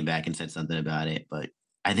 Kanye came back and said something about it, but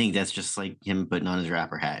I think that's just like him putting on his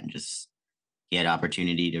rapper hat and just he had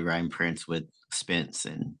opportunity to rhyme Prince with Spence,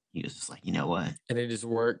 and he was just like, you know what, And it just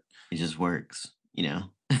worked. it just works.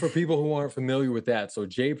 For people who aren't familiar with that, so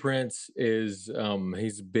Jay Prince is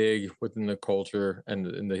he's big within the culture and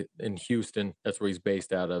in Houston. That's where he's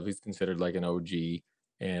based out of. He's considered like an OG,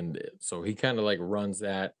 and so he kind of like runs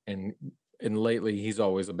that. And lately, he's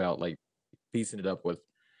always about like piecing it up with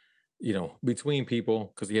between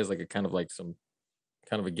people because he has like a kind of like some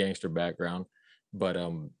kind of a gangster background. But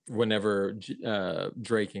whenever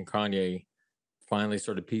Drake and Kanye finally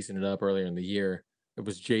started piecing it up earlier in the year, it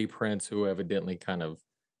was Jay Prince who evidently kind of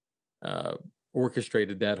uh,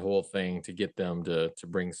 orchestrated that whole thing to get them to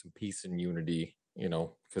bring some peace and unity,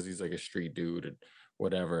 because he's like a street dude and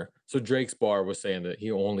whatever. So Drake's bar was saying that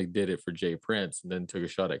he only did it for Jay Prince and then took a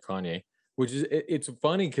shot at Kanye, which is it's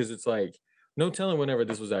funny because it's like no telling whenever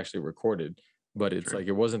this was actually recorded. But it's True. like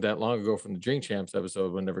it wasn't that long ago from the Drink Champs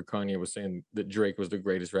episode whenever Kanye was saying that Drake was the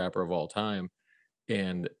greatest rapper of all time.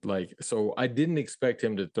 And like so I didn't expect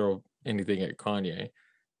him to throw anything at Kanye,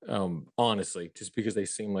 honestly, just because they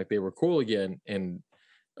seemed like they were cool again. And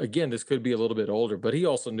again, this could be a little bit older, but he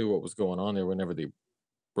also knew what was going on there whenever they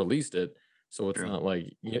released it. So it's True. not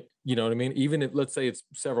like you know what I mean. Even if let's say it's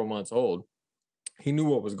several months old, he knew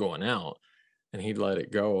what was going out, and he'd let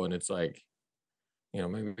it go. And it's like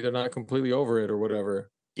maybe they're not completely over it or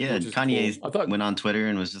whatever, Yeah, which is cool. Kanye I thought, went on Twitter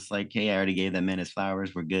and was just like, "Hey, I already gave that man his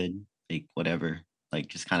flowers. We're good. Like whatever." Like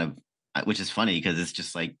just kind of, which is funny because it's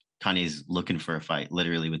just like Kanye's looking for a fight,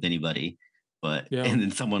 literally with anybody. But yeah, and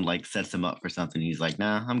then someone like sets him up for something. He's like,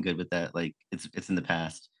 "Nah, I'm good with that. Like it's in the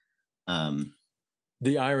past." Um,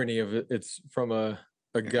 the irony of it, it's from a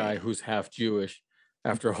right. guy who's half Jewish.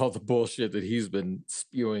 After all the bullshit that he's been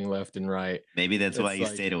spewing left and right, Maybe that's why it's he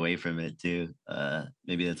like stayed away from it too.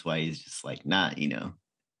 Maybe that's why he's just like, not.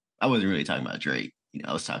 I wasn't really talking about Drake.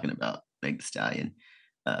 I was talking about Meg Thee Stallion.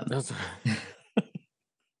 Um, That's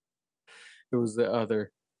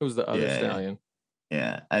it was the other yeah, stallion.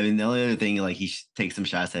 yeah. I mean, the only other thing, like, takes some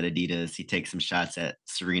shots at Adidas. He takes some shots at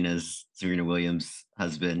Serena Williams'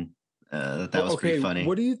 husband. That Well, was pretty okay,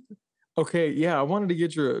 what funny. do you okay, yeah, I wanted to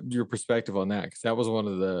get your perspective on that because that was one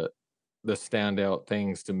of the standout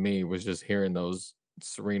things to me was just hearing those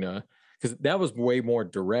Serena because that was way more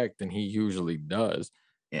direct than he usually does.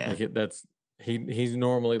 Yeah, Like that's he's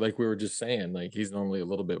normally like we were just saying, like he's normally a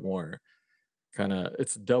little bit more kind of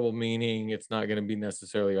it's double meaning. It's not going to be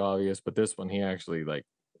necessarily obvious, but this one he actually like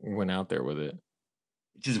went out there with it.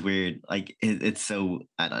 which is weird. Like, it's so,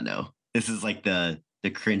 I don't know. This is like the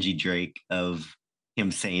cringy Drake of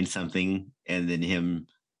him saying something and then him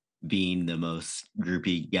being the most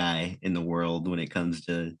groupie guy in the world when it comes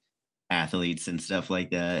to athletes and stuff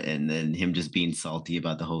like that, and then him just being salty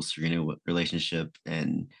about the whole Serena relationship.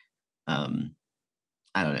 And um,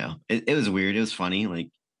 I don't know. It was weird. It was funny.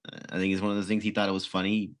 Like, I think it's one of those things he thought it was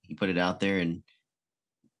funny. He put it out there, and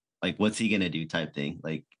like, what's he gonna do? Type thing.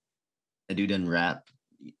 Like, the dude doesn't rap.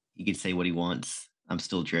 He can say what he wants. I'm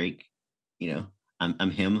still Drake.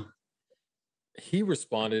 I'm him. He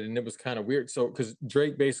responded and it was kind of weird. So because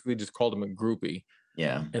Drake basically just called him a groupie,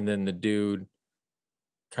 Yeah, and then the dude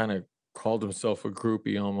kind of called himself a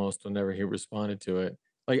groupie almost whenever he responded to it.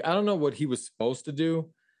 Like I don't know what he was supposed to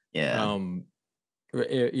do. yeah. Um,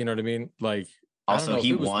 you know what I mean? Like I don't Also, know if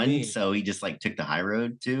he it was won, me. so he just like took the high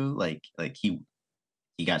road too. Like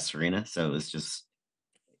he got Serena, so it was just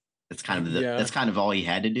that's Yeah, kind of all he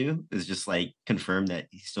had to do is just like confirm that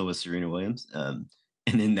he still was Serena Williams, and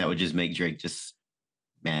then that would just make Drake just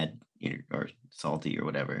mad, or salty or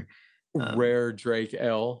whatever. Um, rare Drake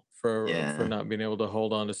L for yeah, not being able to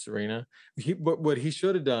hold on to Serena. But what he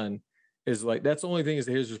should have done is like that's the only thing is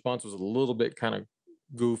that his response was a little bit kind of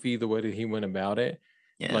goofy the way that he went about it.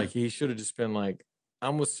 yeah, Like he should have just been like,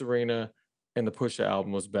 "I'm with Serena, and the Pusha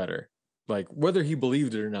album was better." Like whether he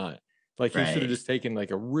believed it or not. Like he should have right, just taken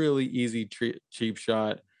like a really easy cheap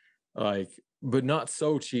shot, like but not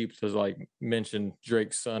so cheap to like mention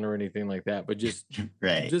Drake's son or anything like that. But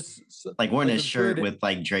right. just Like wearing like a a shirt good with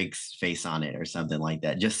like Drake's face on it or something like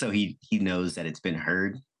that, just so he knows that it's been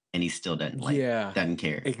heard, and he still yeah, doesn't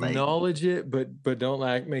care. Like, acknowledge it, but don't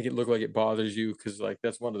like make it look like it bothers you because like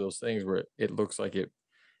that's one of those things where it looks like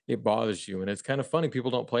it bothers you, and it's kind of funny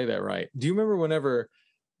people don't play that right. Do you remember whenever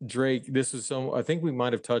Drake? This is some. I think we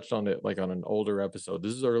might have touched on it like on an older episode.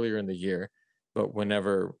 This is earlier in the year, but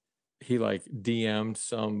whenever he like DM'd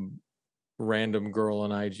some random girl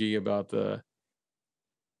on IG about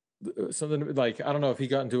something like I don't know if he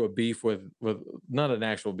got into a beef with not an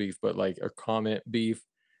actual beef, but like a comment beef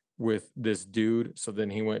with this dude. So then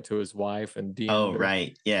he went to his wife and oh DM'd her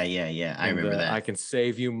right, yeah, yeah, yeah. I in remember the "I that. can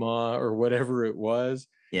save you, ma" or whatever it was,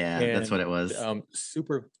 Yeah, that's what and it was.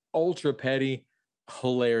 super ultra petty,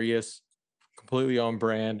 hilarious, completely on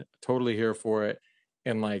brand, totally here for it.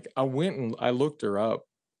 And like I went and I looked her up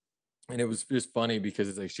and it was just funny because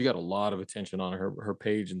it's like she got a lot of attention on her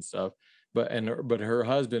page and stuff. But her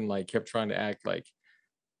husband like kept trying to act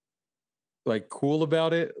like cool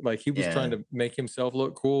about it. Like he was trying Yeah, to make himself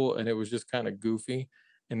look cool and it was just kind of goofy.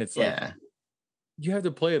 And it's like yeah, you have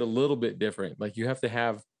to play it a little bit different. Like you have to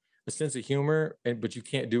have a sense of humor, and but you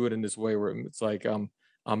can't do it in this way where it's like I'm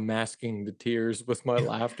masking the tears with my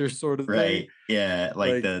laughter sort of thing. right. Yeah,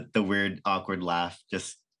 like Like the weird awkward laugh,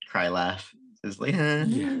 just cry laugh. It's like,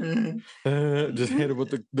 yeah. Just hit it with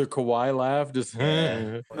the Kawhi laugh. Just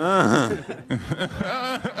yeah.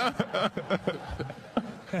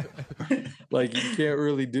 like you can't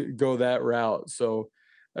really go that route. So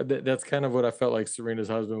that's kind of what I felt like Serena's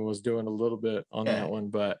husband was doing a little bit on that Yeah, one.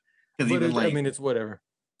 because even I like mean, it's whatever.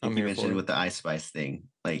 like I'm you here for mentioned it. with the Ice Spice thing,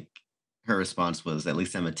 like her response was, "At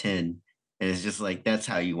least I'm a 10." And it's just like that's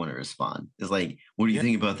how you want to respond. It's like, "What do you Yeah,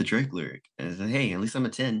 think about the Drake lyric?" And it's like, "Hey, at least I'm a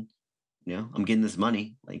 10. I'm getting this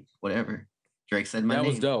money. Like whatever. Drake said my that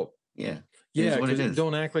was name. dope. Yeah, it is Yeah, what it because is."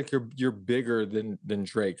 don't act like you're bigger than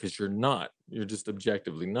Drake because you're not. You're just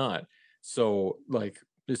objectively not. So like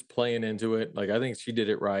just playing into it. Like I think she did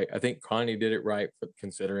it right. I think Kanye did it right for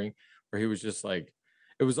considering where he was just like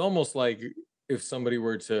it was almost like if somebody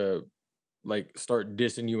were to like start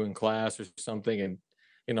dissing you in class or something and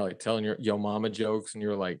like telling your yo mama jokes and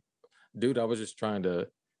you're like, dude, I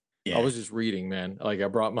Yeah, was just reading, man. Like I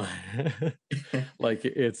brought my like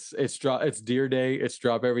it's deer day, it's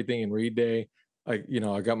drop everything and read day. I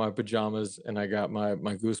got my pajamas and I got my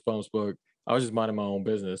goosebumps book. I was just minding my own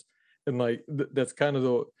business. And like that's kind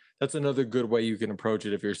of that's another good way you can approach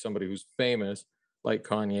it if you're somebody who's famous like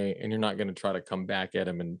Kanye and you're not going to try to come back at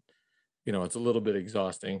him and it's a little bit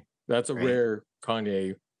exhausting. That's a right. rare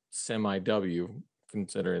Kanye. semi W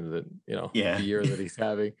considering that, the Yeah. year that he's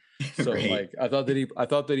having. So Right. like I thought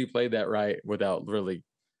that he played that right without really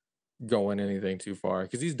going anything too far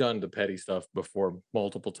because he's done the petty stuff before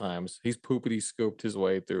multiple times. He's poopity scooped his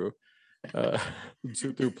way through uh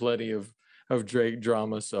through plenty of Drake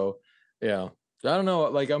drama. So yeah. I don't know.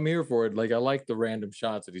 Like I'm here for it. Like I like the random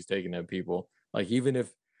shots that he's taking at people. Like even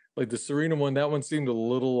if like the Serena one, that one seemed a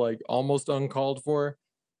little like almost uncalled for,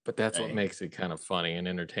 but that's what Right. makes it kind of funny and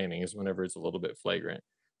entertaining is whenever it's a little bit flagrant.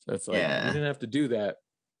 So it's like you Yeah. didn't have to do that,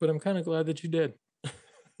 but I'm kind of glad that you did.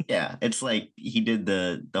 Yeah. It's like he did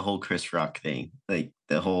the whole Chris Rock thing, like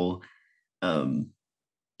the whole um,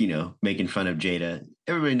 making fun of Jada.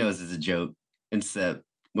 Everybody knows it's a joke, except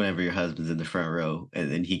whenever your husband's in the front row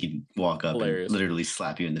and then he can walk up and Hilarious. literally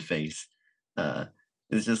slap you in the face. Uh,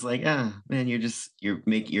 it's just like, ah, man, you're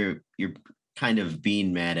kind of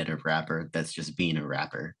being mad at a rapper that's just being a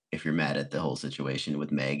rapper. If you're mad at the whole situation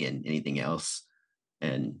with Meg and anything else,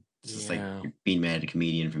 and it's just like Yeah. you're being mad at a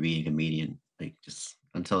comedian for being a comedian. Like, just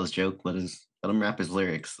tell his joke, let him rap his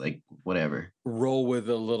lyrics, like whatever. Roll with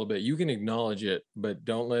it a little bit. You can acknowledge it, but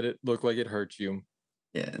don't let it look like it hurts you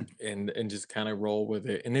Yeah, and just kind of roll with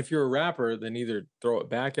it. And if you're a rapper, then either throw it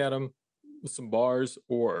back at him with some bars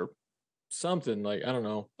or something like I don't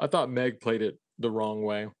know. I thought Meg played it the wrong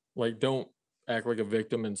way. Like don't act like a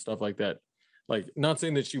victim and stuff like that. Like not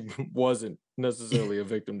saying that she wasn't necessarily a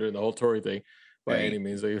victim during the whole Tory thing by any right.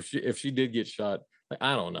 means. Like if she did get shot, like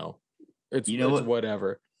I don't know. You know It's what?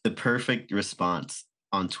 whatever. The perfect response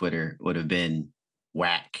on Twitter would have been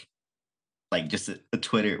whack, like just a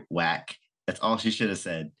Twitter whack. That's all she should have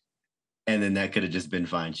said, and then that could have just been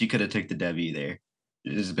fine. She could have took the W there.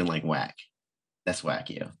 It just been like whack. That's whack,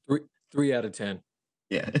 yo. 3 out of 10.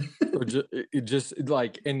 Yeah, Or just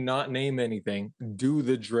like and not name anything. Do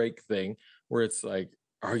the Drake thing where it's like,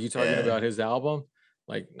 "Are you talking yeah, about his album?"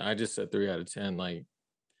 Like, I just said 3 out of 10, like,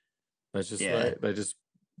 yeah. that's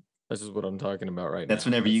just what I'm talking about right That's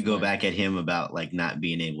now. whenever you That's go not back at him about like not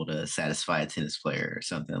being able to satisfy a tennis player or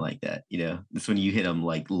something like that. That's when you hit him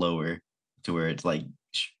like lower to where it's like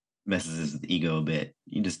messes his ego a bit.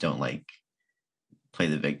 You just don't like play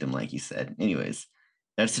the victim, like you said. Anyways,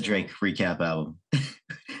 that's the yeah, Drake recap album.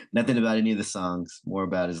 Nothing about any of the songs, more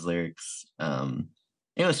about his lyrics.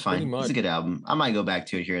 It was pretty fine. It's a much. good album. I might go back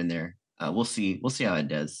to it here and there. We'll see. We'll see how it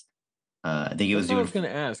does. I think it was That's what I doing was gonna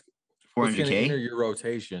ask. What's gonna enter 400K. your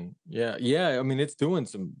rotation? Yeah, yeah, I mean, it's doing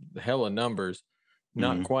some hella numbers.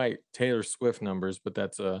 Not Mm-hmm. quite Taylor Swift numbers, but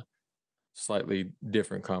that's a slightly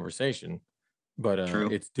different conversation. But, True.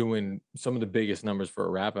 it's doing some of the biggest numbers for a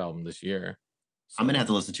rap album this year. I'm gonna have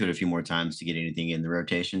So, to listen to it a few more times to get anything in the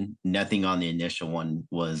rotation. Nothing on the initial one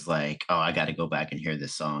was like, oh, I got to go back and hear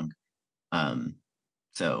this song. Um,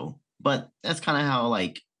 but that's kind of how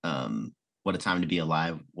like what a time to be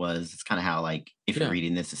alive was. It's kind of how like if you're yeah,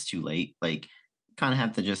 reading this, it's too late. Like, kind of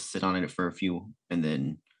have to just sit on it for a few, and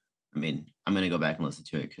then I mean, I'm gonna go back and listen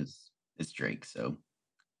to it because it's Drake. So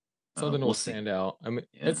something we'll will see. stand out. I mean,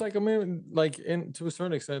 Yeah, it's like, I mean, like, in to a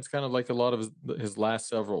certain extent, it's kind of like a lot of his last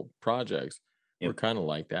several projects were yep, kinda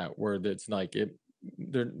like that, where it's like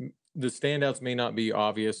they're the standouts may not be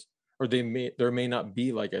obvious, or there may not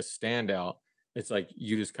be like a standout. It's like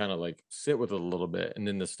you just kinda, like, sit with it a little bit, and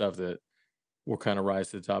then the stuff that will kinda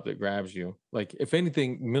rise to the top that grabs you. Like, if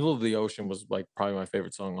anything, Middle of the Ocean was, like, probably my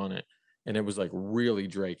favorite song on it, and it was, like, really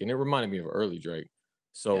Drake, and it reminded me of early Drake.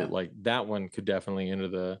 So, yeah, like, that one could definitely enter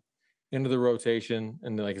the rotation,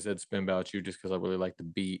 and then, like I said, Spin About You just because I really like the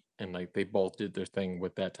beat, and, like, they both did their thing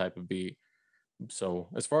with that type of beat. So,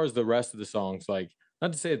 as far as the rest of the songs, like,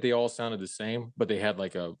 not to say that they all sounded the same, but they had,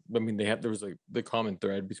 like, I mean, there was, like, the common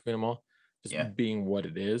thread between them all yeah. just being what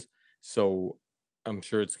it is. So, I'm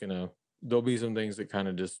sure there'll be some things that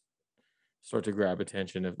kinda just start to grab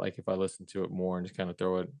attention if I listen to it more and just kinda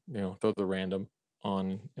throw the random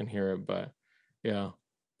on and hear it, but yeah,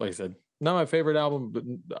 like I said, not my favorite album, but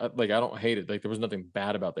I don't hate it, like, there was nothing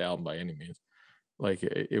bad about the album by any means. Like,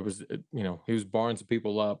 he was barring some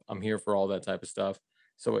people up, I'm here for all that type of stuff,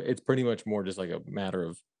 so it's pretty much more just like a matter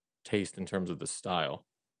of taste in terms of the style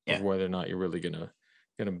of Yeah. whether or not you're really gonna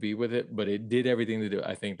be with it, but it did everything that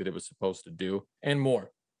I think that it was supposed to do and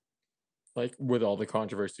more, like, with all the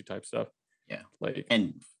controversy type stuff. Yeah. Like,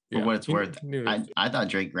 And for yeah, what it's worth, he knew what he was I thought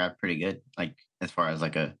Drake rapped pretty good, like as far as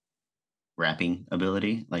like a rapping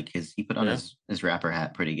ability. Like he put on yeah, his rapper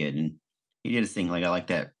hat pretty good, and he did his thing. Like I like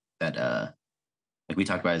that like we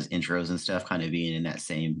talked about his intros and stuff, kind of being in that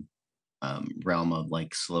same realm of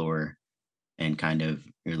like slower and kind of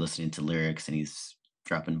you're listening to lyrics and he's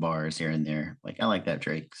dropping bars here and there. Like I like that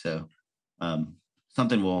Drake. So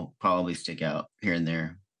something will probably stick out here and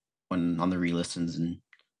there when on the re-listens and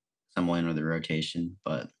someone or the rotation,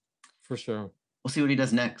 but For sure. we'll see what he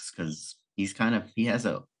does next because he has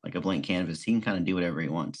a like a blank canvas. He can kind of do whatever he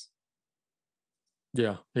wants.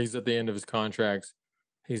 Yeah, he's at the end of his contracts.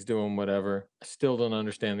 He's doing whatever. I still don't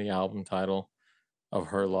understand the album title of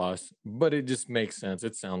Her Loss, but it just makes sense.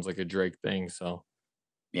 It sounds like a Drake thing, so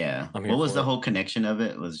Yeah. I'm What here was for the it. whole connection of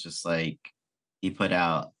it? Was just like he put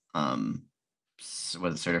out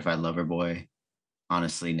was it Certified Lover Boy?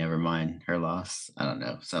 Honestly, never mind her loss. I don't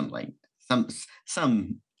know.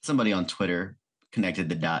 Somebody on Twitter connected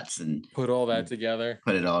the dots and Put all that together.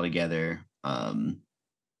 put it all together.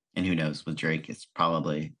 And who knows with Drake, it's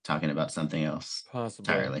probably talking about something else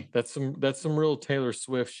Possibly. entirely. That's some real Taylor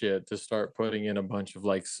Swift shit to start putting in a bunch of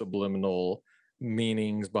like subliminal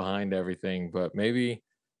meanings behind everything, but maybe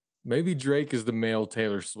Drake is the male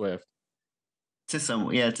Taylor Swift. To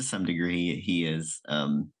some degree, he is.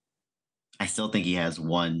 I still think he has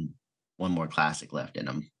one more classic left in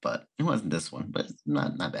him, but it wasn't this one. But it's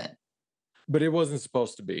not bad. But it wasn't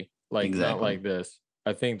supposed to be. Like not Exactly. like this.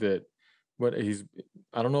 I think that what he's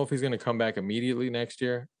I don't know if he's going to come back immediately next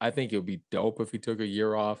year. I think it would be dope if he took a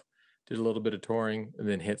year off, did a little bit of touring and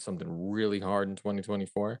then hit something really hard in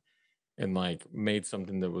 2024 and like made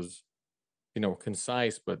something that was,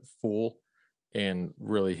 concise but full and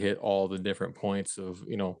really hit all the different points of,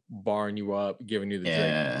 barring you up, giving you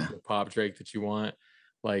Yeah, the pop Drake that you want.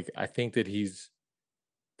 Like I think that he's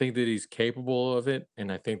capable of it,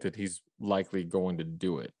 and I think that he's likely going to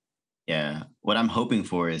do it. yeah. What I'm hoping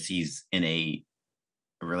for is he's in a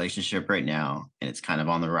relationship right now, and it's kind of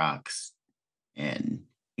on the rocks, and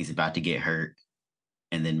he's about to get hurt,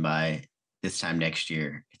 and then by this time next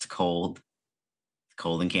year, it's cold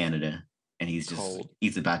in Canada, and Cold.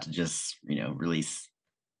 he's about to just release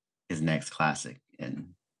his next classic, and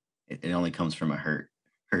it only comes from a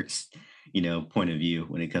hurts point of view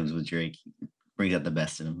when it comes with Drake. Brings out the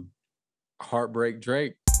best in him. Heartbreak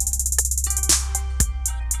Drake.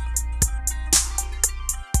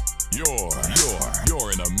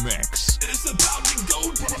 You're in a mix. It's about to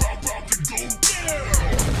go down.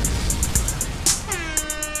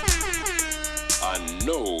 I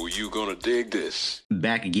know you gonna dig this.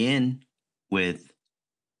 Back again with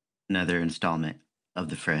another installment of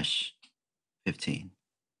the Fresh 15,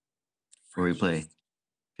 where we play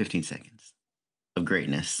 15 seconds of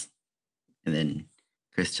greatness. And then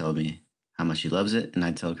Chris tells me how much he loves it, and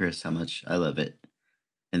I tell Chris how much I love it.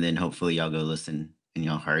 And then hopefully y'all go listen and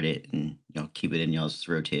y'all heart it and y'all keep it in y'all's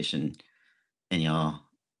rotation and y'all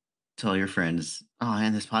tell your friends, oh,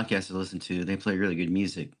 and this podcast I listen to, they play really good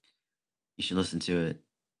music. You should listen to it.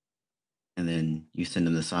 And then you send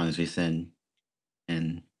them the songs we send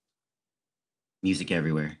and music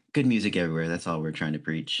everywhere. Good music everywhere. That's all we're trying to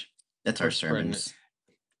preach. That's our Start spreading it. sermons.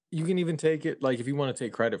 You can even take it like if you want to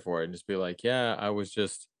take credit for it and just be like, yeah, I was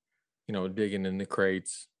just, digging in the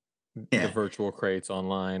crates, the Yeah. virtual crates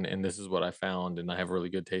online, and this is what I found, and I have really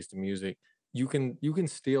good taste in music. You can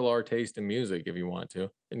steal our taste in music if you want to,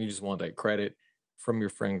 and you just want that credit from your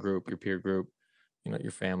friend group, your peer group,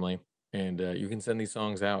 your family, and you can send these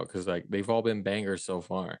songs out because like they've all been bangers so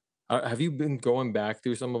far. Have you been going back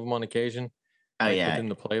through some of them on occasion, Oh, like yeah. within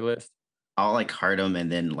the playlist? I'll like heart them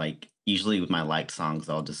and then like usually with my liked songs,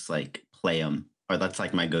 I'll just like play them. Or that's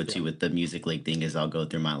like my go to Yeah, with the music league thing is I'll go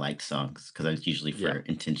through my liked songs because it's usually yeah, for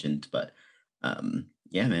intentions. But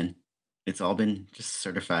yeah, man, it's all been just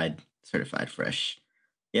certified fresh.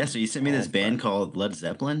 Yeah. So you sent me all this band fresh, called Led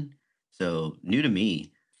Zeppelin. So new to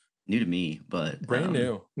me, but brand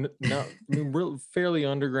new. No, I mean, real fairly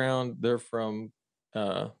underground. They're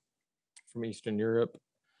uh from Eastern Europe,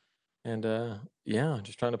 and yeah,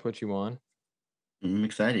 just trying to put you on. I'm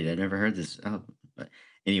excited. I've never heard this. Oh, but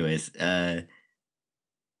anyways,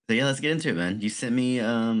 so yeah, let's get into it, man. You sent me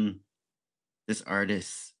this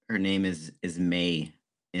artist. Her name is May,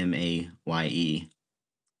 Maye,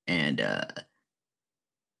 and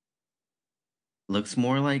looks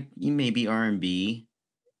more like maybe R&B,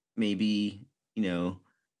 maybe you know,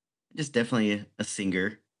 just definitely a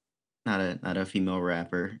singer, not a female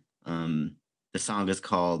rapper. The song is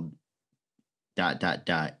called dot dot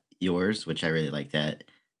dot yours, which I really like that.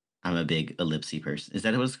 I'm a big ellipse person. Is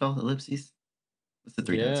that what it's called? Ellipses? What's the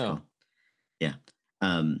three dots Yeah, called? Yeah.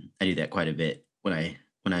 I do that quite a bit when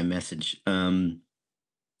I message.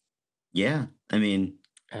 Yeah. I mean,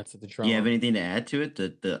 add to the do you have drama. anything to add to it?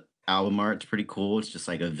 The album art's pretty cool. It's just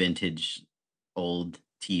like a vintage old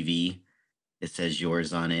TV. It says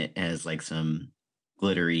yours on it. It has like some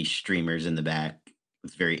glittery streamers in the back.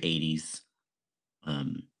 It's very 80s.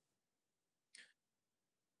 Um,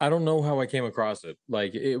 I don't know how I came across it.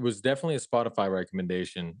 Like it was definitely a Spotify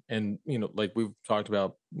recommendation, and like we've talked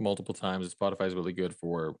about multiple times, Spotify is really good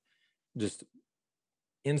for just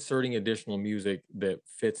inserting additional music that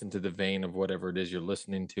fits into the vein of whatever it is you're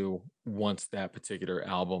listening to once that particular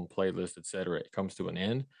album, playlist, etc., it comes to an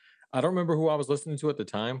end. I don't remember who I was listening to at the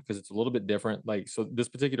time because it's a little bit different. Like, so this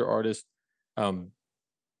particular artist, um,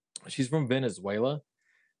 she's from Venezuela,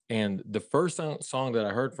 and the first song that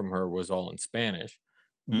I heard from her was all in Spanish,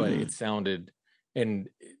 but it Mm, sounded, and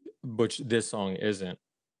which this song isn't.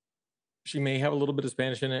 She may have a little bit of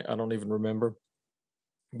Spanish in it. I don't even remember,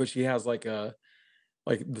 but she has like the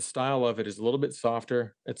style of it is a little bit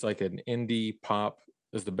softer. It's like an indie pop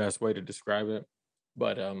is the best way to describe it.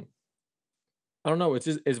 But I don't know. It's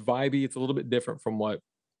just it's vibey. It's a little bit different from what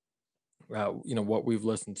what we've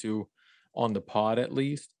listened to on the pod at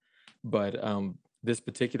least. But this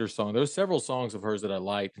particular song, there's several songs of hers that I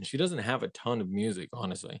liked, and she doesn't have a ton of music,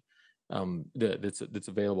 honestly. That's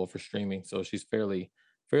available for streaming. So she's fairly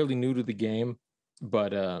new to the game.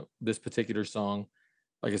 But this particular song,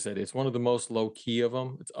 like I said, it's one of the most low key of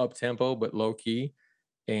them. It's up tempo but low key,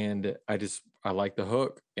 and I like the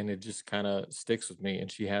hook, and it just kind of sticks with me.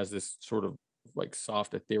 And she has this sort of like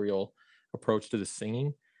soft ethereal approach to the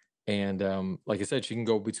singing, and like I said, she can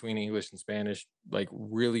go between English and Spanish like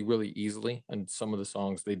really easily. And some of the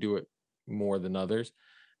songs they do it more than others,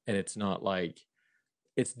 and it's not like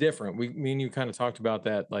it's different. Me and you kind of talked about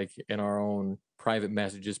that like in our own private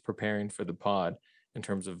messages preparing for the pod in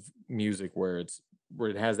terms of music where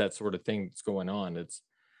it has that sort of thing that's going on. It's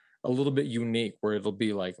a little bit unique where it'll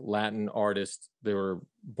be like Latin artists that were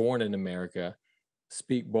born in America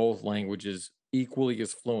speak both languages equally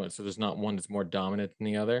as fluent. So there's not one that's more dominant than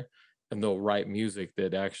the other. And they'll write music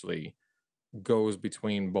that actually goes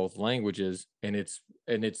between both languages, and it's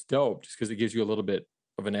dope just because it gives you a little bit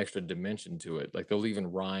of an extra dimension to it. Like they'll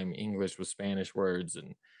even rhyme English with Spanish words,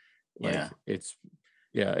 and like yeah. it's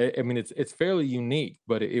yeah, I mean it's fairly unique,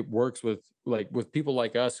 but it works with like with people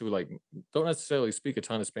like us who like don't necessarily speak a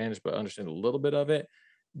ton of Spanish but understand a little bit of it.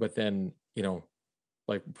 But then,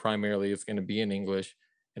 like primarily it's going to be in English,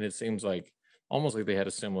 and it seems like almost like they had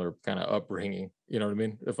a similar kind of upbringing, you know what I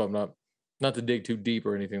mean? If I'm not to dig too deep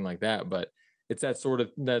or anything like that, but it's that sort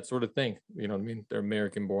of thing, you know what I mean? They're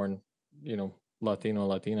American born, Latino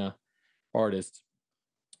Latina artists.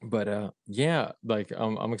 But yeah, like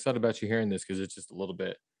I'm excited about you hearing this because it's just a little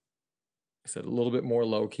bit, I said a little bit more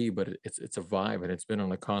low key, but it's a vibe, and it's been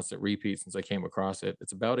on a constant repeat since I came across it.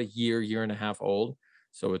 It's about a year and a half old,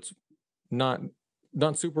 so it's not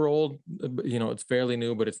not super old. But, it's fairly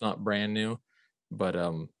new, but it's not brand new. But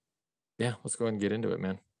yeah, let's go ahead and get into it,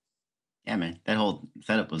 man. Yeah, man. That whole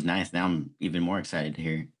setup was nice. Now I'm even more excited to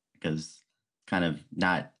hear because kind of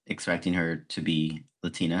not expecting her to be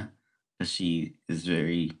Latina because she is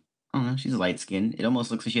very, I don't know, she's light skinned. It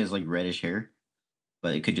almost looks like she has like reddish hair,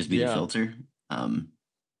 but it could just be the Yeah, filter. Um,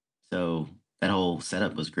 so that whole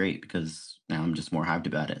setup was great because now I'm just more hyped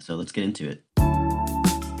about it. So let's get into it.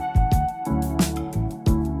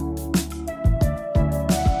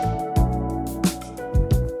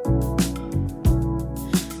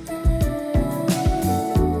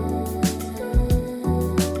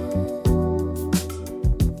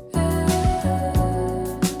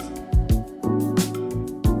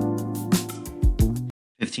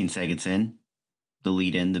 15 seconds in, the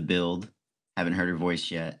lead in, the build. Haven't heard her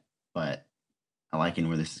voice yet, but I liking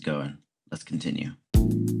where this is going. Let's continue. Can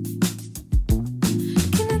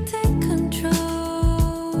I take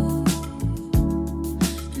control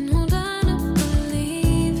and hold on to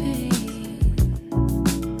believing?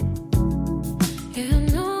 Yeah, I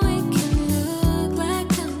know it can look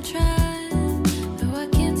like I'm trying, though I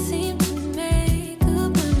can't seem to make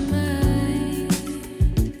up my mind.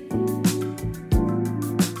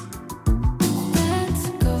 Let's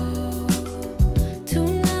go to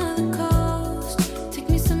another coast. Take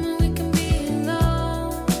me somewhere we can be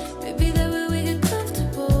alone. Maybe that way we get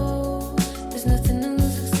comfortable. There's nothing to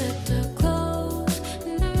lose except our clothes.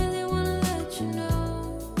 And I really wanna let you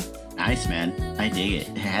know. Nice, man. I dig it.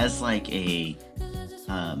 It has like a,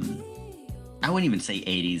 um, I wouldn't even say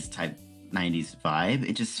 80s type 90s vibe.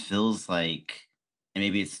 It just feels like, and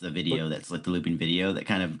maybe it's the look, video that's like the looping video that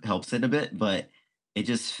kind of helps it a bit, but it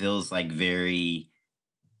just feels like very,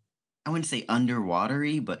 I wouldn't say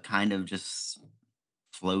underwatery, but kind of just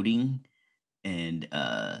floating. And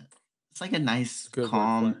it's like a it's nice, a good word for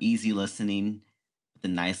calm, it. easy listening with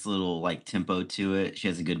a nice little like tempo to it. She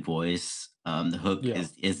has a good voice. The hook Yeah,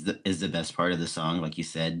 is the best part of the song, like you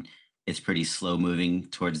said. It's pretty slow moving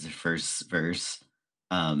towards the first verse.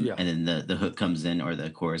 yeah. And then the hook comes in or the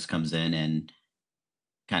chorus comes in and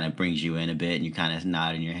kind of brings you in a bit and you kind of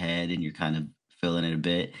nod in your head and you're kind of feeling it a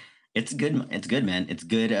bit. It's good, man. It's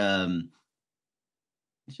good.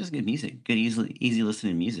 It's just good music. Good, easy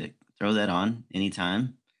listening music. throw that on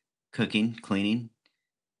anytime, cooking, cleaning,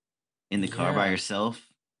 in the car by Yeah.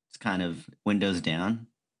 yourself. It's kind of windows down.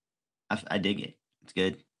 I dig it. It's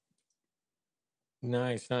good.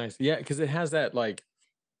 Nice, nice. Yeah, because it has that like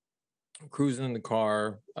cruising in the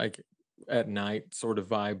car, like at night sort of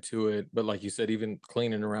vibe to it. But like you said, even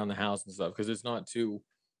cleaning around the house and stuff, because it's not too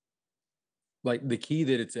like the key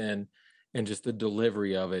that it's in and just the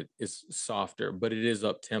delivery of it is softer, but it is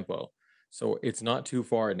up tempo. So it's not too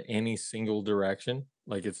far in any single direction.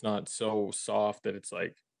 Like it's not so soft that it's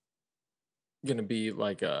like gonna be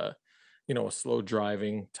like a, a slow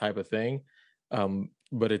driving type of thing.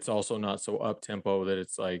 But it's also not so up tempo that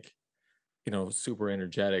it's like, super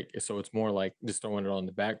energetic. So it's more like just throwing it on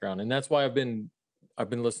the background. And that's why I've been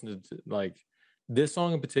listening to like this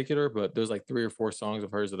song in particular, but there's like three or four songs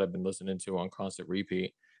of hers that I've been listening to on constant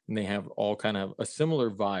repeat. And they have all kind of a similar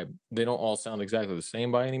vibe. They don't all sound exactly the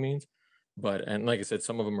same by any means. But and like I said,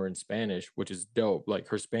 some of them are in Spanish, which is dope. Like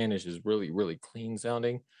her Spanish is really, really clean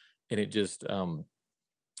sounding. And it just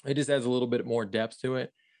adds a little bit more depth to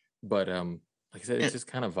it. But like I said, it's It, just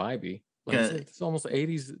kind of vibey. Like I uh, said, it's almost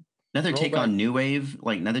 80s another take throwback. on new wave,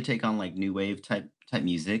 like another take on like new wave type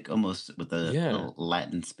music, almost with a Yeah.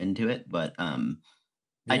 Latin spin to it. But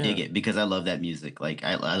I dig Yeah. it because I love that music. Like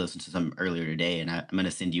I listened to some earlier today, and I'm gonna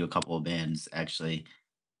send you a couple of bands actually.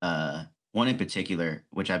 Uh, One in particular,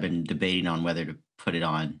 which I've been debating on whether to put it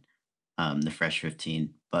on the Fresh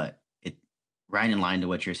 15, but it right in line to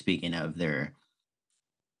what you're speaking of. They're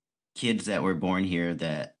kids that were born here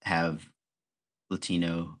that have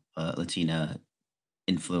Latina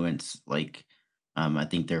influence. Like, I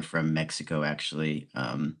think they're from Mexico actually,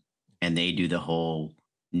 and they do the whole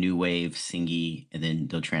new wave singy, and then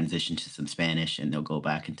they'll transition to some Spanish, and they'll go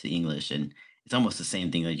back into English, and it's almost the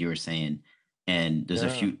same thing that you were saying. And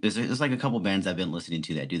Yeah. there's like a couple bands I've been listening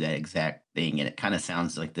to that do that exact thing, and it kind of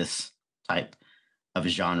sounds like this type of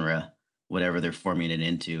genre, whatever they're forming it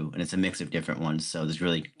into, and it's a mix of different ones. So there's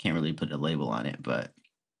really can't really put a label on it, but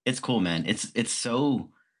it's cool, man. It's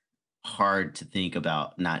so hard to think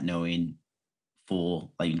about not knowing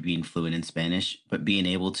full like being fluent in Spanish, but being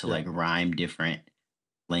able to Yeah. like rhyme different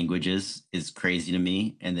languages is crazy to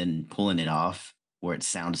me. And then pulling it off where it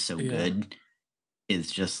sounds so Yeah. good is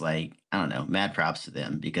just like, I don't know, mad props to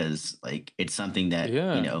them because like it's something that,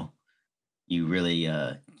 Yeah. you really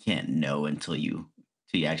can't know until you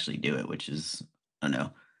actually do it, which is I don't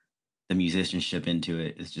know. The musicianship into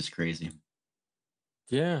it is just crazy.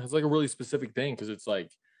 Yeah. It's like a really specific thing because it's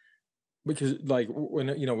like because like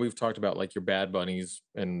when we've talked about like your Bad Bunnies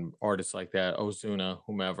and artists like that, Ozuna,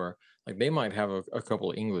 whomever, like they might have a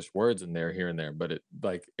couple of English words in there here and there, but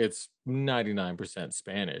it's 99%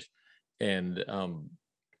 Spanish. And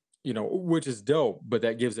which is dope, but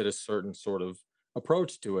that gives it a certain sort of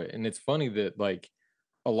approach to it. And it's funny that like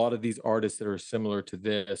a lot of these artists that are similar to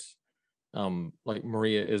this, like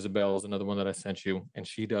Maria Isabel is another one that I sent you, and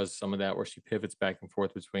she does some of that where she pivots back and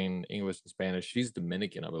forth between English and Spanish. She's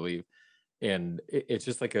Dominican, I believe, and it's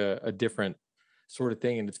just like a different sort of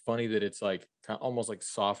thing. And it's funny that it's like almost like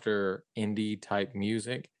softer indie type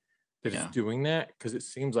music that is Yeah. doing that because it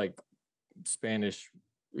seems like Spanish,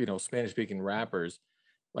 Spanish speaking rappers,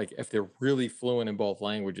 like if they're really fluent in both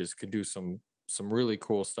languages, could do some really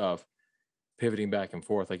cool stuff pivoting back and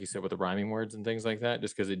forth, like you said, with the rhyming words and things like that,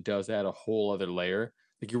 just because it does add a whole other layer.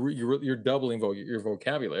 Like you're doubling your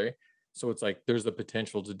vocabulary, so it's like there's the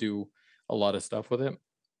potential to do a lot of stuff with it.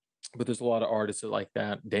 But there's a lot of artists that like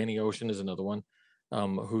that. Danny Ocean is another one,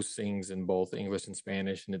 who sings in both English and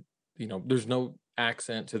Spanish, and there's no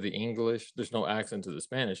accent to the English, there's no accent to the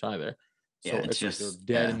Spanish either. Yeah, So it's it's like they're just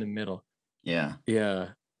dead in the middle. yeah. Yeah,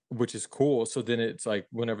 which is cool. So then it's like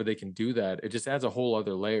whenever they can do that, it just adds a whole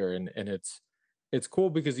other layer, and it's cool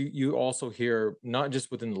because you also hear not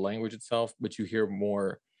just within the language itself, but you hear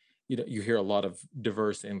more, you hear a lot of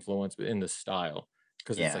diverse influence in the style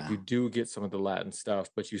because it's like you Yeah. do get some of the Latin stuff,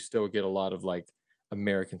 but you still get a lot of like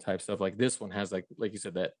American type stuff. Like this one has like you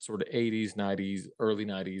said that sort of 80s, 90s, early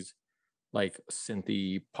 90s like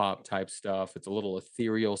synthy pop type stuff. It's a little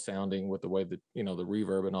ethereal sounding with the way that the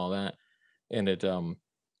reverb and all that. And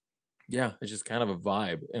yeah, it's just kind of a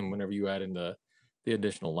vibe. And whenever you add in the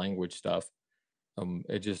additional language stuff,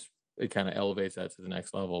 it kind of elevates that to the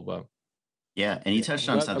next level. But Yeah, and you yeah, touched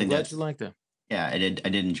I'm on glad I'm something glad you that's liked it. yeah, I did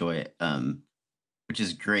enjoy it. Which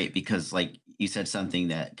is great because like you said something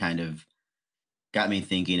that kind of got me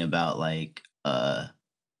thinking about like the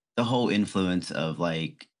whole influence of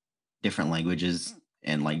like different languages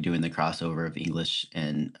and like doing the crossover of English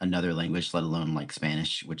and another language, let alone like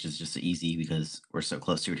Spanish, which is just easy because we're so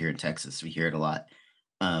close to it here in Texas. We hear it a lot.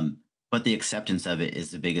 But the acceptance of it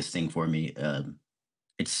is the biggest thing for me.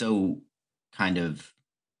 it's so kind of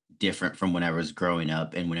different from when I was growing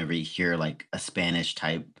up. And whenever you hear like a Spanish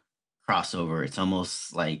type crossover, it's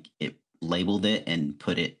almost like it labeled it and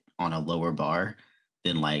put it on a lower bar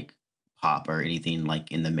than like pop or anything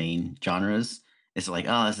like in the main genres. It's like,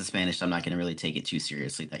 oh, that's a Spanish. So I'm not going to really take it too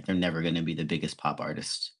seriously. Like they're never going to be the biggest pop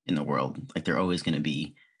artist in the world. Like they're always going to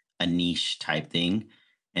be a niche type thing.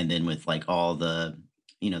 And then with like all the,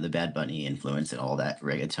 the Bad Bunny influence and all that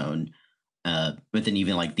reggaeton, but then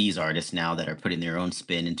even like these artists now that are putting their own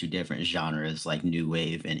spin into different genres like new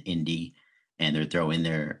wave and indie, and they're throwing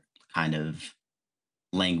their kind of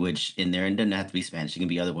language in there, and it doesn't have to be Spanish. It can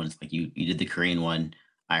be other ones. Like you did the Korean one.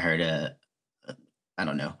 I heard I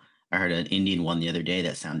don't know. I heard an Indian one the other day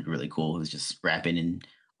that sounded really cool. It was just rapping in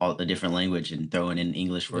all the different language and throwing in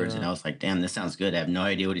English words, and Yeah. I was like, damn, this sounds good. I have no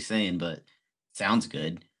idea what he's saying, but it sounds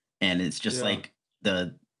good. And it's just Yeah.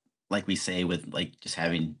 the like we say with like just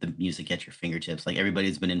having the music at your fingertips. Like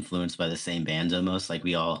everybody's been influenced by the same bands almost. Like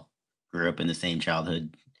we all grew up in the same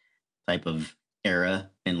childhood type of era,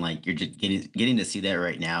 and like you're just getting to see that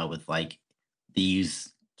right now with like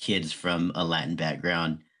these kids from a Latin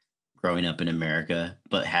background growing up in America,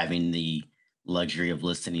 but having the luxury of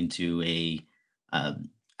listening to a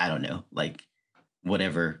I don't know, like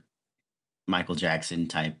whatever Michael Jackson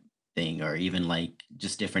type thing, or even like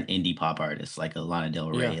just different indie pop artists like a Lana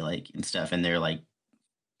Del Yeah. Rey, like and stuff, and they're like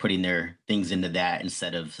putting their things into that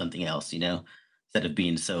instead of something else, instead of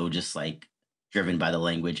being so just like driven by the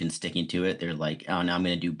language and sticking to it. They're like, oh, now I'm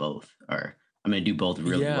going to do both, or I'm going to do both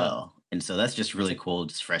really Yeah. well. And so that's just It's really like, cool,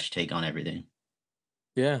 just fresh take on everything.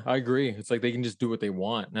 yeah, I agree. It's like they can just do what they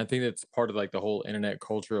want. And I think that's part of like the whole internet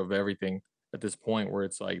culture of everything at this point where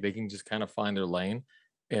it's like they can just kind of find their lane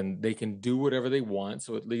and they can do whatever they want.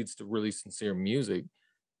 So it leads to really sincere music.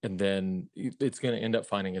 And then it's going to end up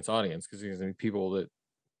finding its audience because there's going to be people that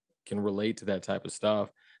can relate to that type of stuff.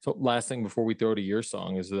 So last thing before we throw to your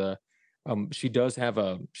song is she has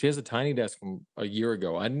a tiny desk from a year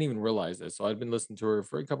ago. I didn't even realize this. So I'd been listening to her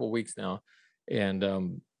for a couple of weeks now.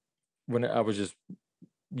 And when I was just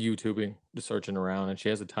YouTubing, just searching around, and she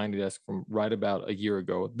has a tiny desk from right about a year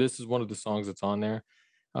ago. This is one of the songs that's on there.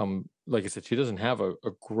 Like I said, she doesn't have a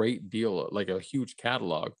great deal, like a huge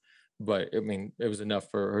catalog, but I mean, it was enough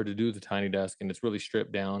for her to do the tiny desk, and it's really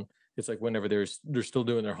stripped down. It's like whenever they're still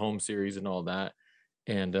doing their home series and all that,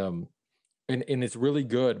 and and it's really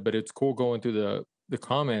good. But it's cool going through the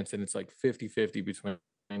comments, and it's like 50-50 between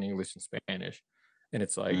English and Spanish, and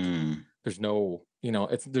it's like Mm, there's no,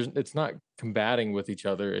 it's not combating with each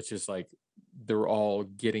other. It's just like they're all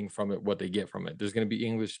getting from it what they get from it. There's going to be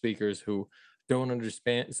English speakers who don't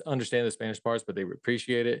understand the Spanish parts, but they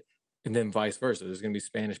appreciate it, and then vice versa. There's going to be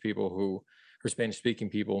Spanish people who or Spanish speaking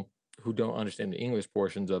people who don't understand the English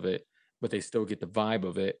portions of it, but they still get the vibe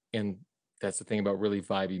of it. And that's the thing about really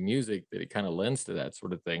vibey music that it kind of lends to that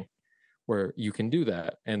sort of thing where you can do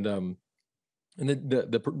that. And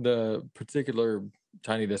the particular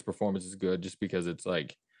Tiny Desk performance is good just because it's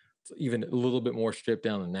like it's even a little bit more stripped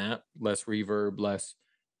down than that, less reverb, less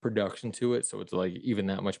production to it, so it's like even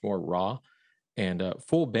that much more raw and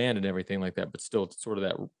full band and everything like that, but still it's sort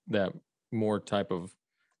of that more type of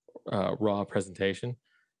raw presentation.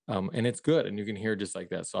 And it's good, and you can hear just like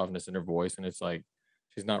that softness in her voice, and it's like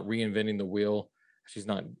she's not reinventing the wheel. She's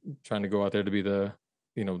not trying to go out there to be the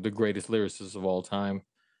greatest lyricist of all time,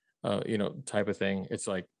 type of thing. It's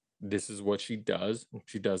like this is what she does. And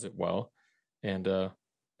she does it well, and I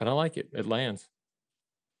like it. It lands.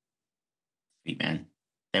 sweet man.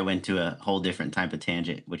 That went to a whole different type of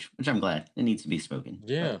tangent, which I'm glad it needs to be spoken. But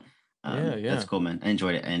Yeah, yeah, that's yeah. cool, man. I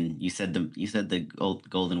enjoyed it, and you said the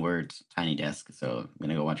golden words, tiny desk. So I'm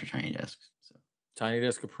gonna go watch your tiny desk. So Tiny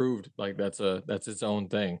Desk approved. Like that's its own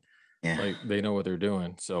thing. yeah. Like they know what they're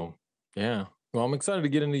doing. So yeah. Well, I'm excited to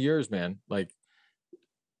get into yours, man. Like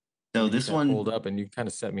So to get this that pulled one, up, and you kind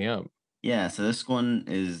of set me up. yeah. So this one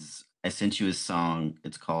is I sent you a song.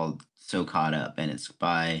 It's called "So Caught Up," and it's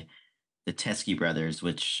by the Teskey Brothers,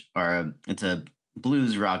 which it's a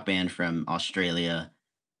blues rock band from Australia.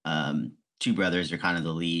 Two brothers are kind of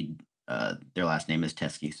the lead. Their last name is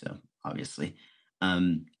Teskey, so obviously.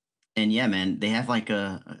 Um, and yeah, man, they have like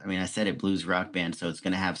I mean, I said it blues rock band, so it's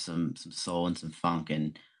gonna have some soul and some funk.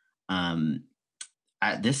 And um,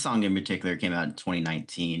 this song in particular came out in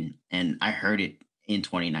 2019, and I heard it in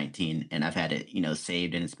 2019, and I've had it,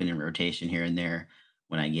 saved, and it's been in rotation here and there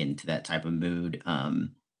when I get into that type of mood.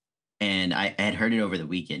 And I had heard it over the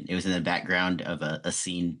weekend. It was in the background of a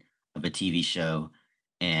scene of a TV show,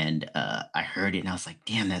 and I heard it, and I was like,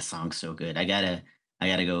 "Damn, that song's so good! I gotta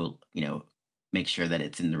go, make sure that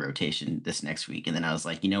it's in the rotation this next week. And then I was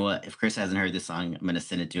like, you know what? If Chris hasn't heard this song, I'm gonna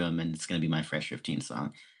send it to him, and it's gonna be my Fresh 15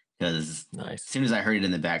 song. Because as Nice. soon as I heard it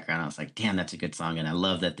in the background, I was like, damn, that's a good song. And I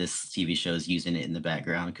love that this TV show is using it in the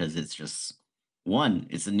background because it's just one,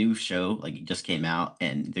 it's a new show, like it just came out,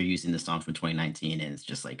 and they're using the song from 2019, and it's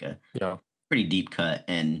just like a Yeah. pretty deep cut.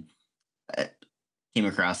 And I came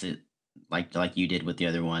across it like you did with the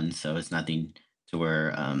other one, so it's nothing to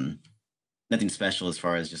where nothing special as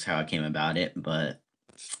far as just how I came about it, but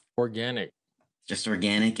Organic. just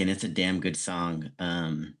organic, and it's a damn good song.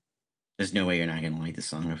 There's no way you're not gonna like the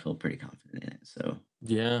song. I feel pretty confident in it. So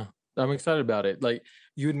Yeah. I'm excited about it. Like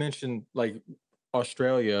you had mentioned like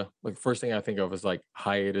Australia, like first thing I think of is like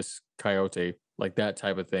hiatus coyote, like that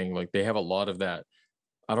type of thing. Like they have a lot of that.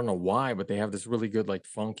 I don't know why, but they have this really good like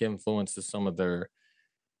funk influence to some of their,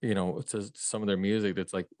 to some of their music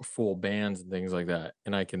that's like full bands and things like that.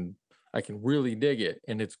 And I can really dig it.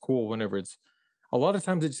 And it's cool whenever it's a lot of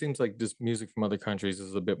times it seems like this music from other countries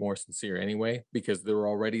is a bit more sincere anyway, because they're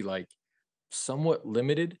already like somewhat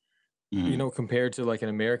limited, mhm. compared to like an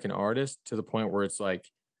American artist to the point where it's like,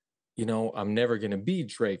 I'm never gonna be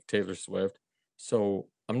Drake, Taylor Swift, so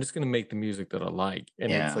I'm just gonna make the music that I like,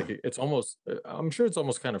 and it's Yeah. like it's almost, I'm sure it's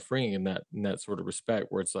almost kind of freeing in that sort of respect,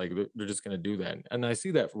 where it's like they're just gonna do that, and I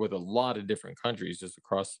see that with a lot of different countries just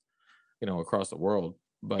across the world.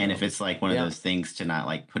 But And if it's like one of yeah, those things to not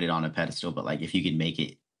like put it on a pedestal, but like if you could make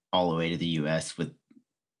it all the way to the US with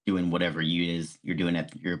doing whatever you're doing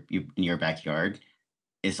at in your backyard,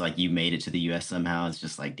 it's like you made it to the US somehow. It's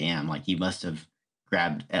just like, damn, like you must have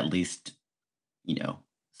grabbed at least, you know,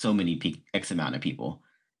 so many X amount of people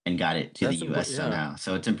and got it to the US yeah, somehow.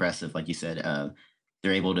 So it's impressive. Like you said,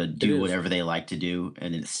 they're able to it do is. whatever they like to do,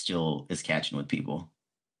 and it still is catching with people.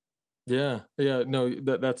 Yeah, yeah, no,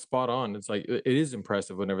 that's spot on. It's like it is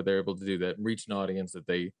impressive whenever they're able to do that, reach an audience that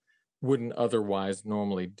they wouldn't otherwise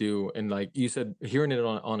normally do. And like you said, hearing it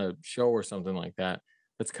on a show or something like that,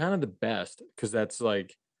 that's kind of the best because that's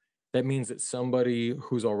like that means that somebody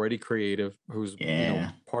who's already creative, who's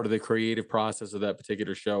Yeah. part of the creative process of that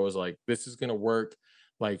particular show is like, this is gonna work.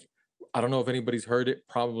 Like, I don't know if anybody's heard it,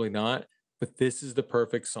 probably not, but this is the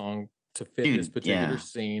perfect song to fit this Dude, particular yeah.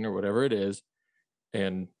 scene or whatever it is.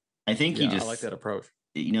 And I think you yeah, I like just that approach.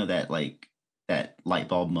 that like that light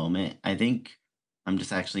bulb moment. I think I'm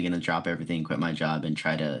just actually gonna drop everything, quit my job, and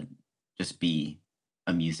try to just be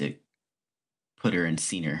a music putter and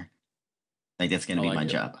scener. Like that's gonna I be like my it.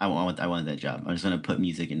 job. I wanted that job. I'm just gonna put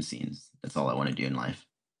music in scenes. That's all I want to do in life.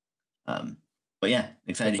 Um, but yeah,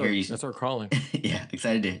 excited That's to hear our you. that's our calling. Yeah,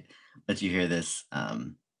 excited to let you hear this.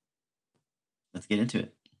 Let's get into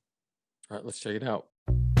it. All right, let's check it out.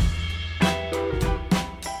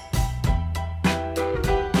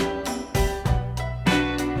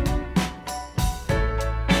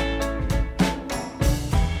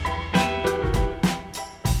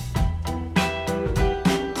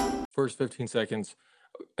 First 15 seconds,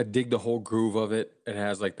 I dig the whole groove of it. It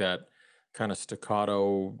has like that kind of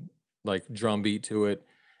staccato, like drum beat to it.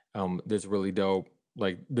 That's really dope.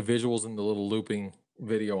 Like the visuals in the little looping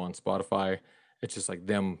video on Spotify, it's just like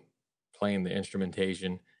them playing the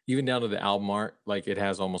instrumentation, even down to the album art. Like it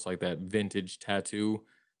has almost like that vintage tattoo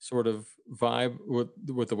sort of vibe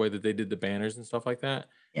with the way that they did the banners and stuff like that.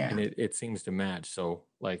 And Yeah. it seems to match. So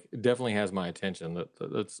like it definitely has my attention.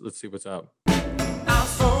 Let's see what's up. I'm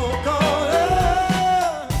so caught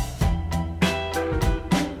up.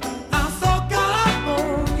 I'm so caught up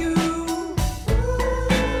on you.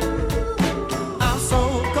 I'm so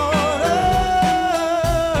caught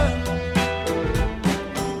up.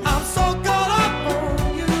 I'm so caught up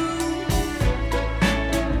on you.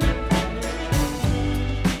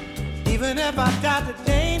 Even if I got to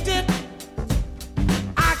change it,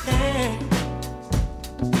 I can't.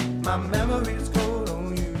 My memory's cold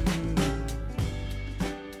on you.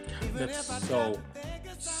 That's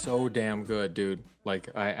so damn good, dude. Like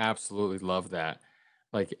I absolutely love that.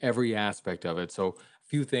 Like every aspect of it. So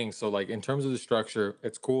few things. So like in terms of the structure,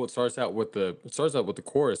 it's cool. It starts out with the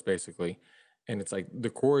chorus basically. And it's like the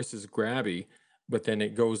chorus is grabby, but then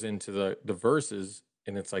it goes into the verses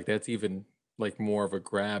and it's like that's even like more of a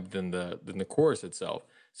grab than the chorus itself.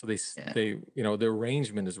 So Yeah. the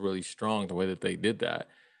arrangement is really strong the way that they did that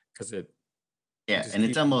because it Yeah, just and it's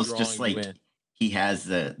keeps almost just drawing you like in. he has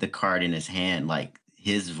the card in his hand, like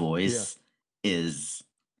his Yeah. voice is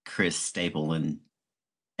Chris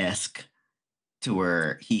Stapleton-esque to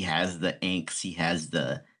where he has the angst, he has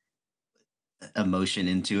the emotion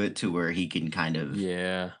into it to where he can kind of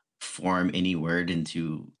Yeah. form any word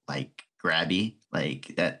into like grabby,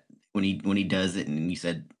 like that when he does it, and you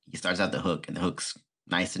said he starts out the hook and the hook's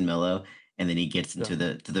nice and mellow, and then he gets into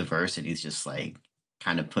Yeah. the verse and he's just like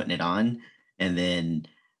kind of putting it on, and then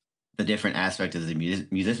the different aspect of the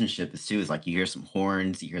musicianship is too is like you hear some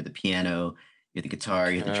horns, you hear the piano, you hear the guitar,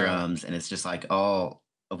 you hear the Yeah. drums, and it's just like all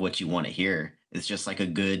of what you want to hear. It's just like a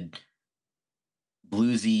good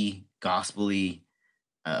bluesy, gospely,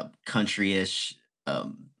 country-ish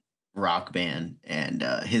rock band, and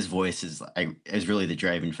his voice is really the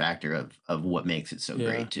driving factor of what makes it so Yeah.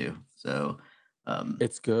 great too. So, um,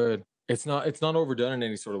 It's good. It's not overdone in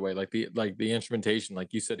any sort of way. Like the instrumentation,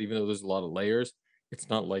 like you said, even though there's a lot of layers, it's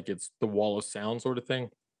not like it's the wall of sound sort of thing.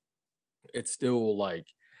 It's still like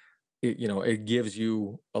it gives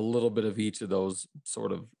you a little bit of each of those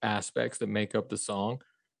sort of aspects that make up the song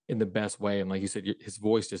in the best way. And like you said, his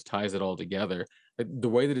voice just ties it all together. Like, the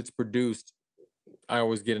way that it's produced, I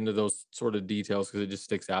always get into those sort of details because it just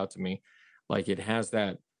sticks out to me. Like it has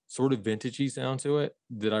that sort of vintagey sound to it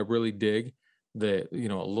that I really dig. That a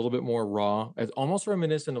little bit more raw. It's almost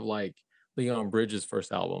reminiscent of like Leon Bridges'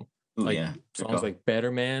 first album, oh like yeah, good songs call. like "Better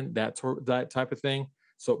Man," that type of thing.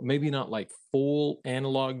 So maybe not like full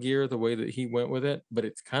analog gear the way that he went with it, but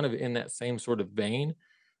it's kind of in that same sort of vein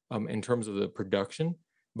in terms of the production,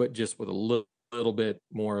 but just with a little bit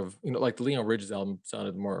more of like the Leon Bridges album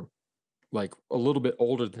sounded more like a little bit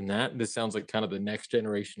older than that. This sounds like kind of the next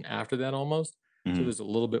generation after that almost. So Mhm. there's a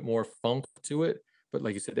little bit more funk to it. But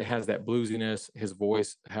like you said, it has that bluesiness. His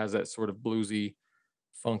voice has that sort of bluesy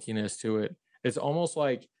funkiness to it. It's almost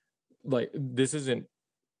like this isn't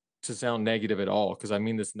to sound negative at all, because I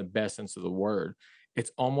mean this in the best sense of the word.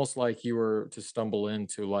 It's almost like you were to stumble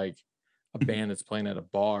into like a band that's playing at a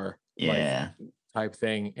bar, like Yeah, type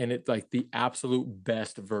thing, and it's like the absolute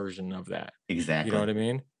best version of that. You know exactly. what I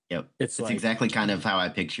mean? Yep. It's It's like exactly kind of how I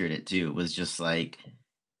pictured it too. It was just like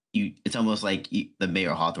it's almost like the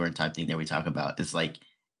Mayor Hawthorne type thing that we talk about. It's like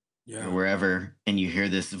you're yeah. wherever and you hear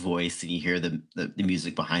this voice and you hear the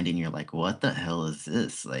music behind it and you're like, what the hell is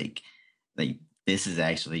this? Like this is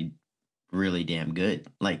actually really damn good.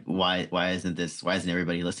 Like why isn't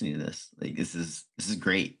everybody listening to this? Like this is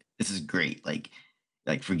great. This is great. Like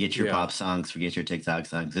forget your Yeah. pop songs, forget your TikTok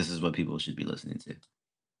songs. This is what people should be listening to.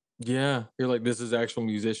 Yeah. You're like, this is actual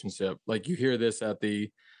musicianship. Like you hear this at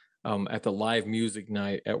the live music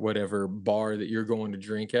night at whatever bar that you're going to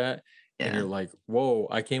drink at, and Yeah. you're like, "Whoa,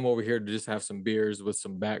 I came over here to just have some beers with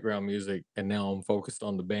some background music, and now I'm focused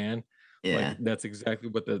on the band." Like Yeah. that's exactly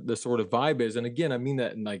what the sort of vibe is. And again, I mean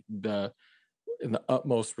that in like the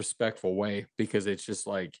utmost respectful way, because it's just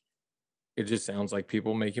like it just sounds like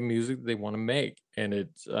people making music that they want to make, and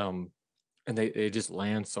and they just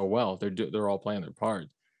land so well. They're all playing their part.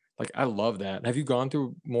 Like I love that. Have you gone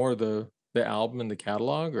through more of the album and the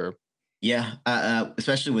catalog, or Yeah,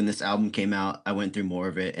 especially when this album came out, I went through more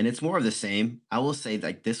of it, and it's more of the same. I will say,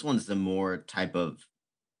 like this one's the more type of,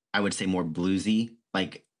 I would say, more bluesy,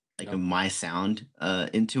 like a yeah, my sound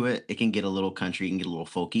into it. It can get a little country, it can get a little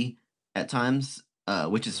folky at times,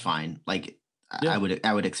 which is right? fine. Like I Yeah, would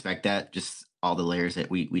I would expect that, just all the layers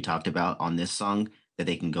that we talked about on this song, that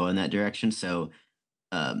they can go in that direction. So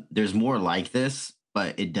there's more like this,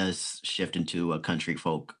 but it does shift into a country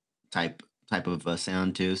folk type of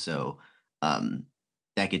sound too. So um,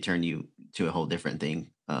 that could turn you to a whole different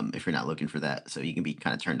thing if you're not looking for that. So you can be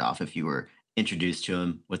kind of turned off if you were introduced to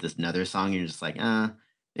him with this another song. And you're just like,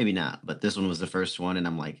 maybe not. But this one was the first one, and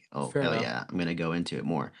I'm like, oh fair hell enough. yeah, I'm gonna go into it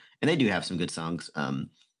more. And they do have some good songs. And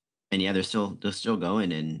yeah, they're still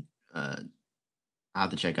going, and I'll have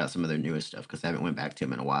to check out some of their newest stuff because I haven't went back to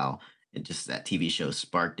them in a while. It just that TV show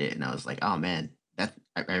sparked it, and I was like, "Oh man, I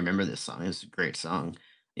remember this song. It was a great song.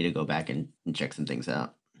 Need to go back and check some things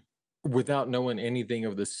out." Without knowing anything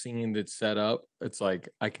of the scene that's set up, it's like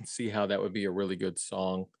I can see how that would be a really good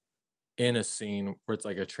song in a scene where it's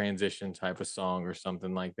like a transition type of song or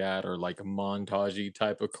something like that, or like a montagey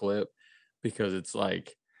type of clip, because it's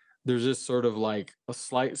like there's just sort of like a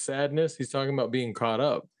slight sadness. He's talking about being caught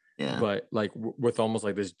up, Yeah, but like with almost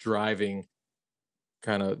like this driving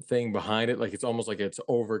kind of thing behind it. Like it's almost like it's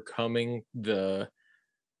overcoming the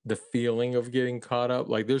feeling of getting caught up.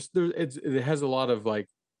 Like it has a lot of like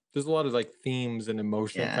there's a lot of like themes and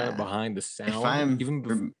emotion kind of yeah. behind the If sound, I'm even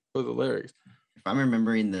before rem- the lyrics. if I'm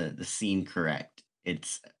remembering the scene correct,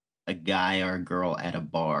 it's a guy or a girl at a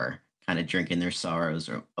bar, kind of drinking their sorrows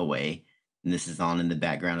away, and this is on in the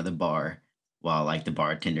background of the bar, while like the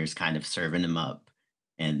bartender's kind of serving them up,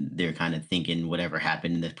 and they're kind of thinking whatever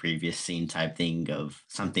happened in the previous scene type thing of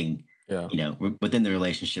something, Yeah. within the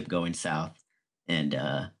relationship going south, and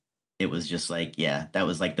it was just like, yeah, that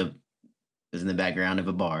was like the it was in the background of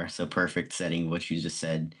a bar, so perfect setting what you just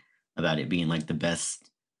said about it being like the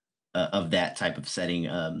best of that type of setting.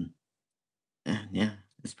 Yeah,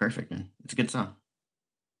 It's perfect, man. It's a good song.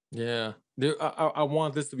 Yeah. Dude, I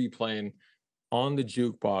want this to be playing on the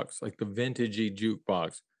jukebox, like the vintagey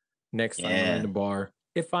jukebox, next time we're in Yeah. the bar.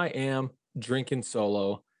 If I am drinking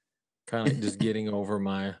solo, kind of just getting over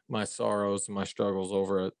my sorrows and my struggles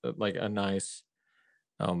over like a nice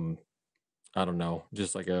um I don't know,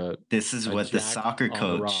 just like This is a what the jack soccer on the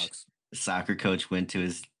coach rocks. the soccer coach went to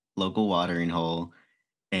his local watering hole,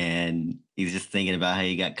 and he's just thinking about how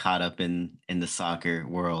he got caught up in the soccer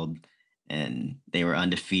world, and they were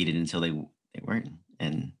undefeated until they weren't,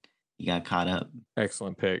 and he got caught up.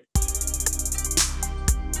 Excellent pick.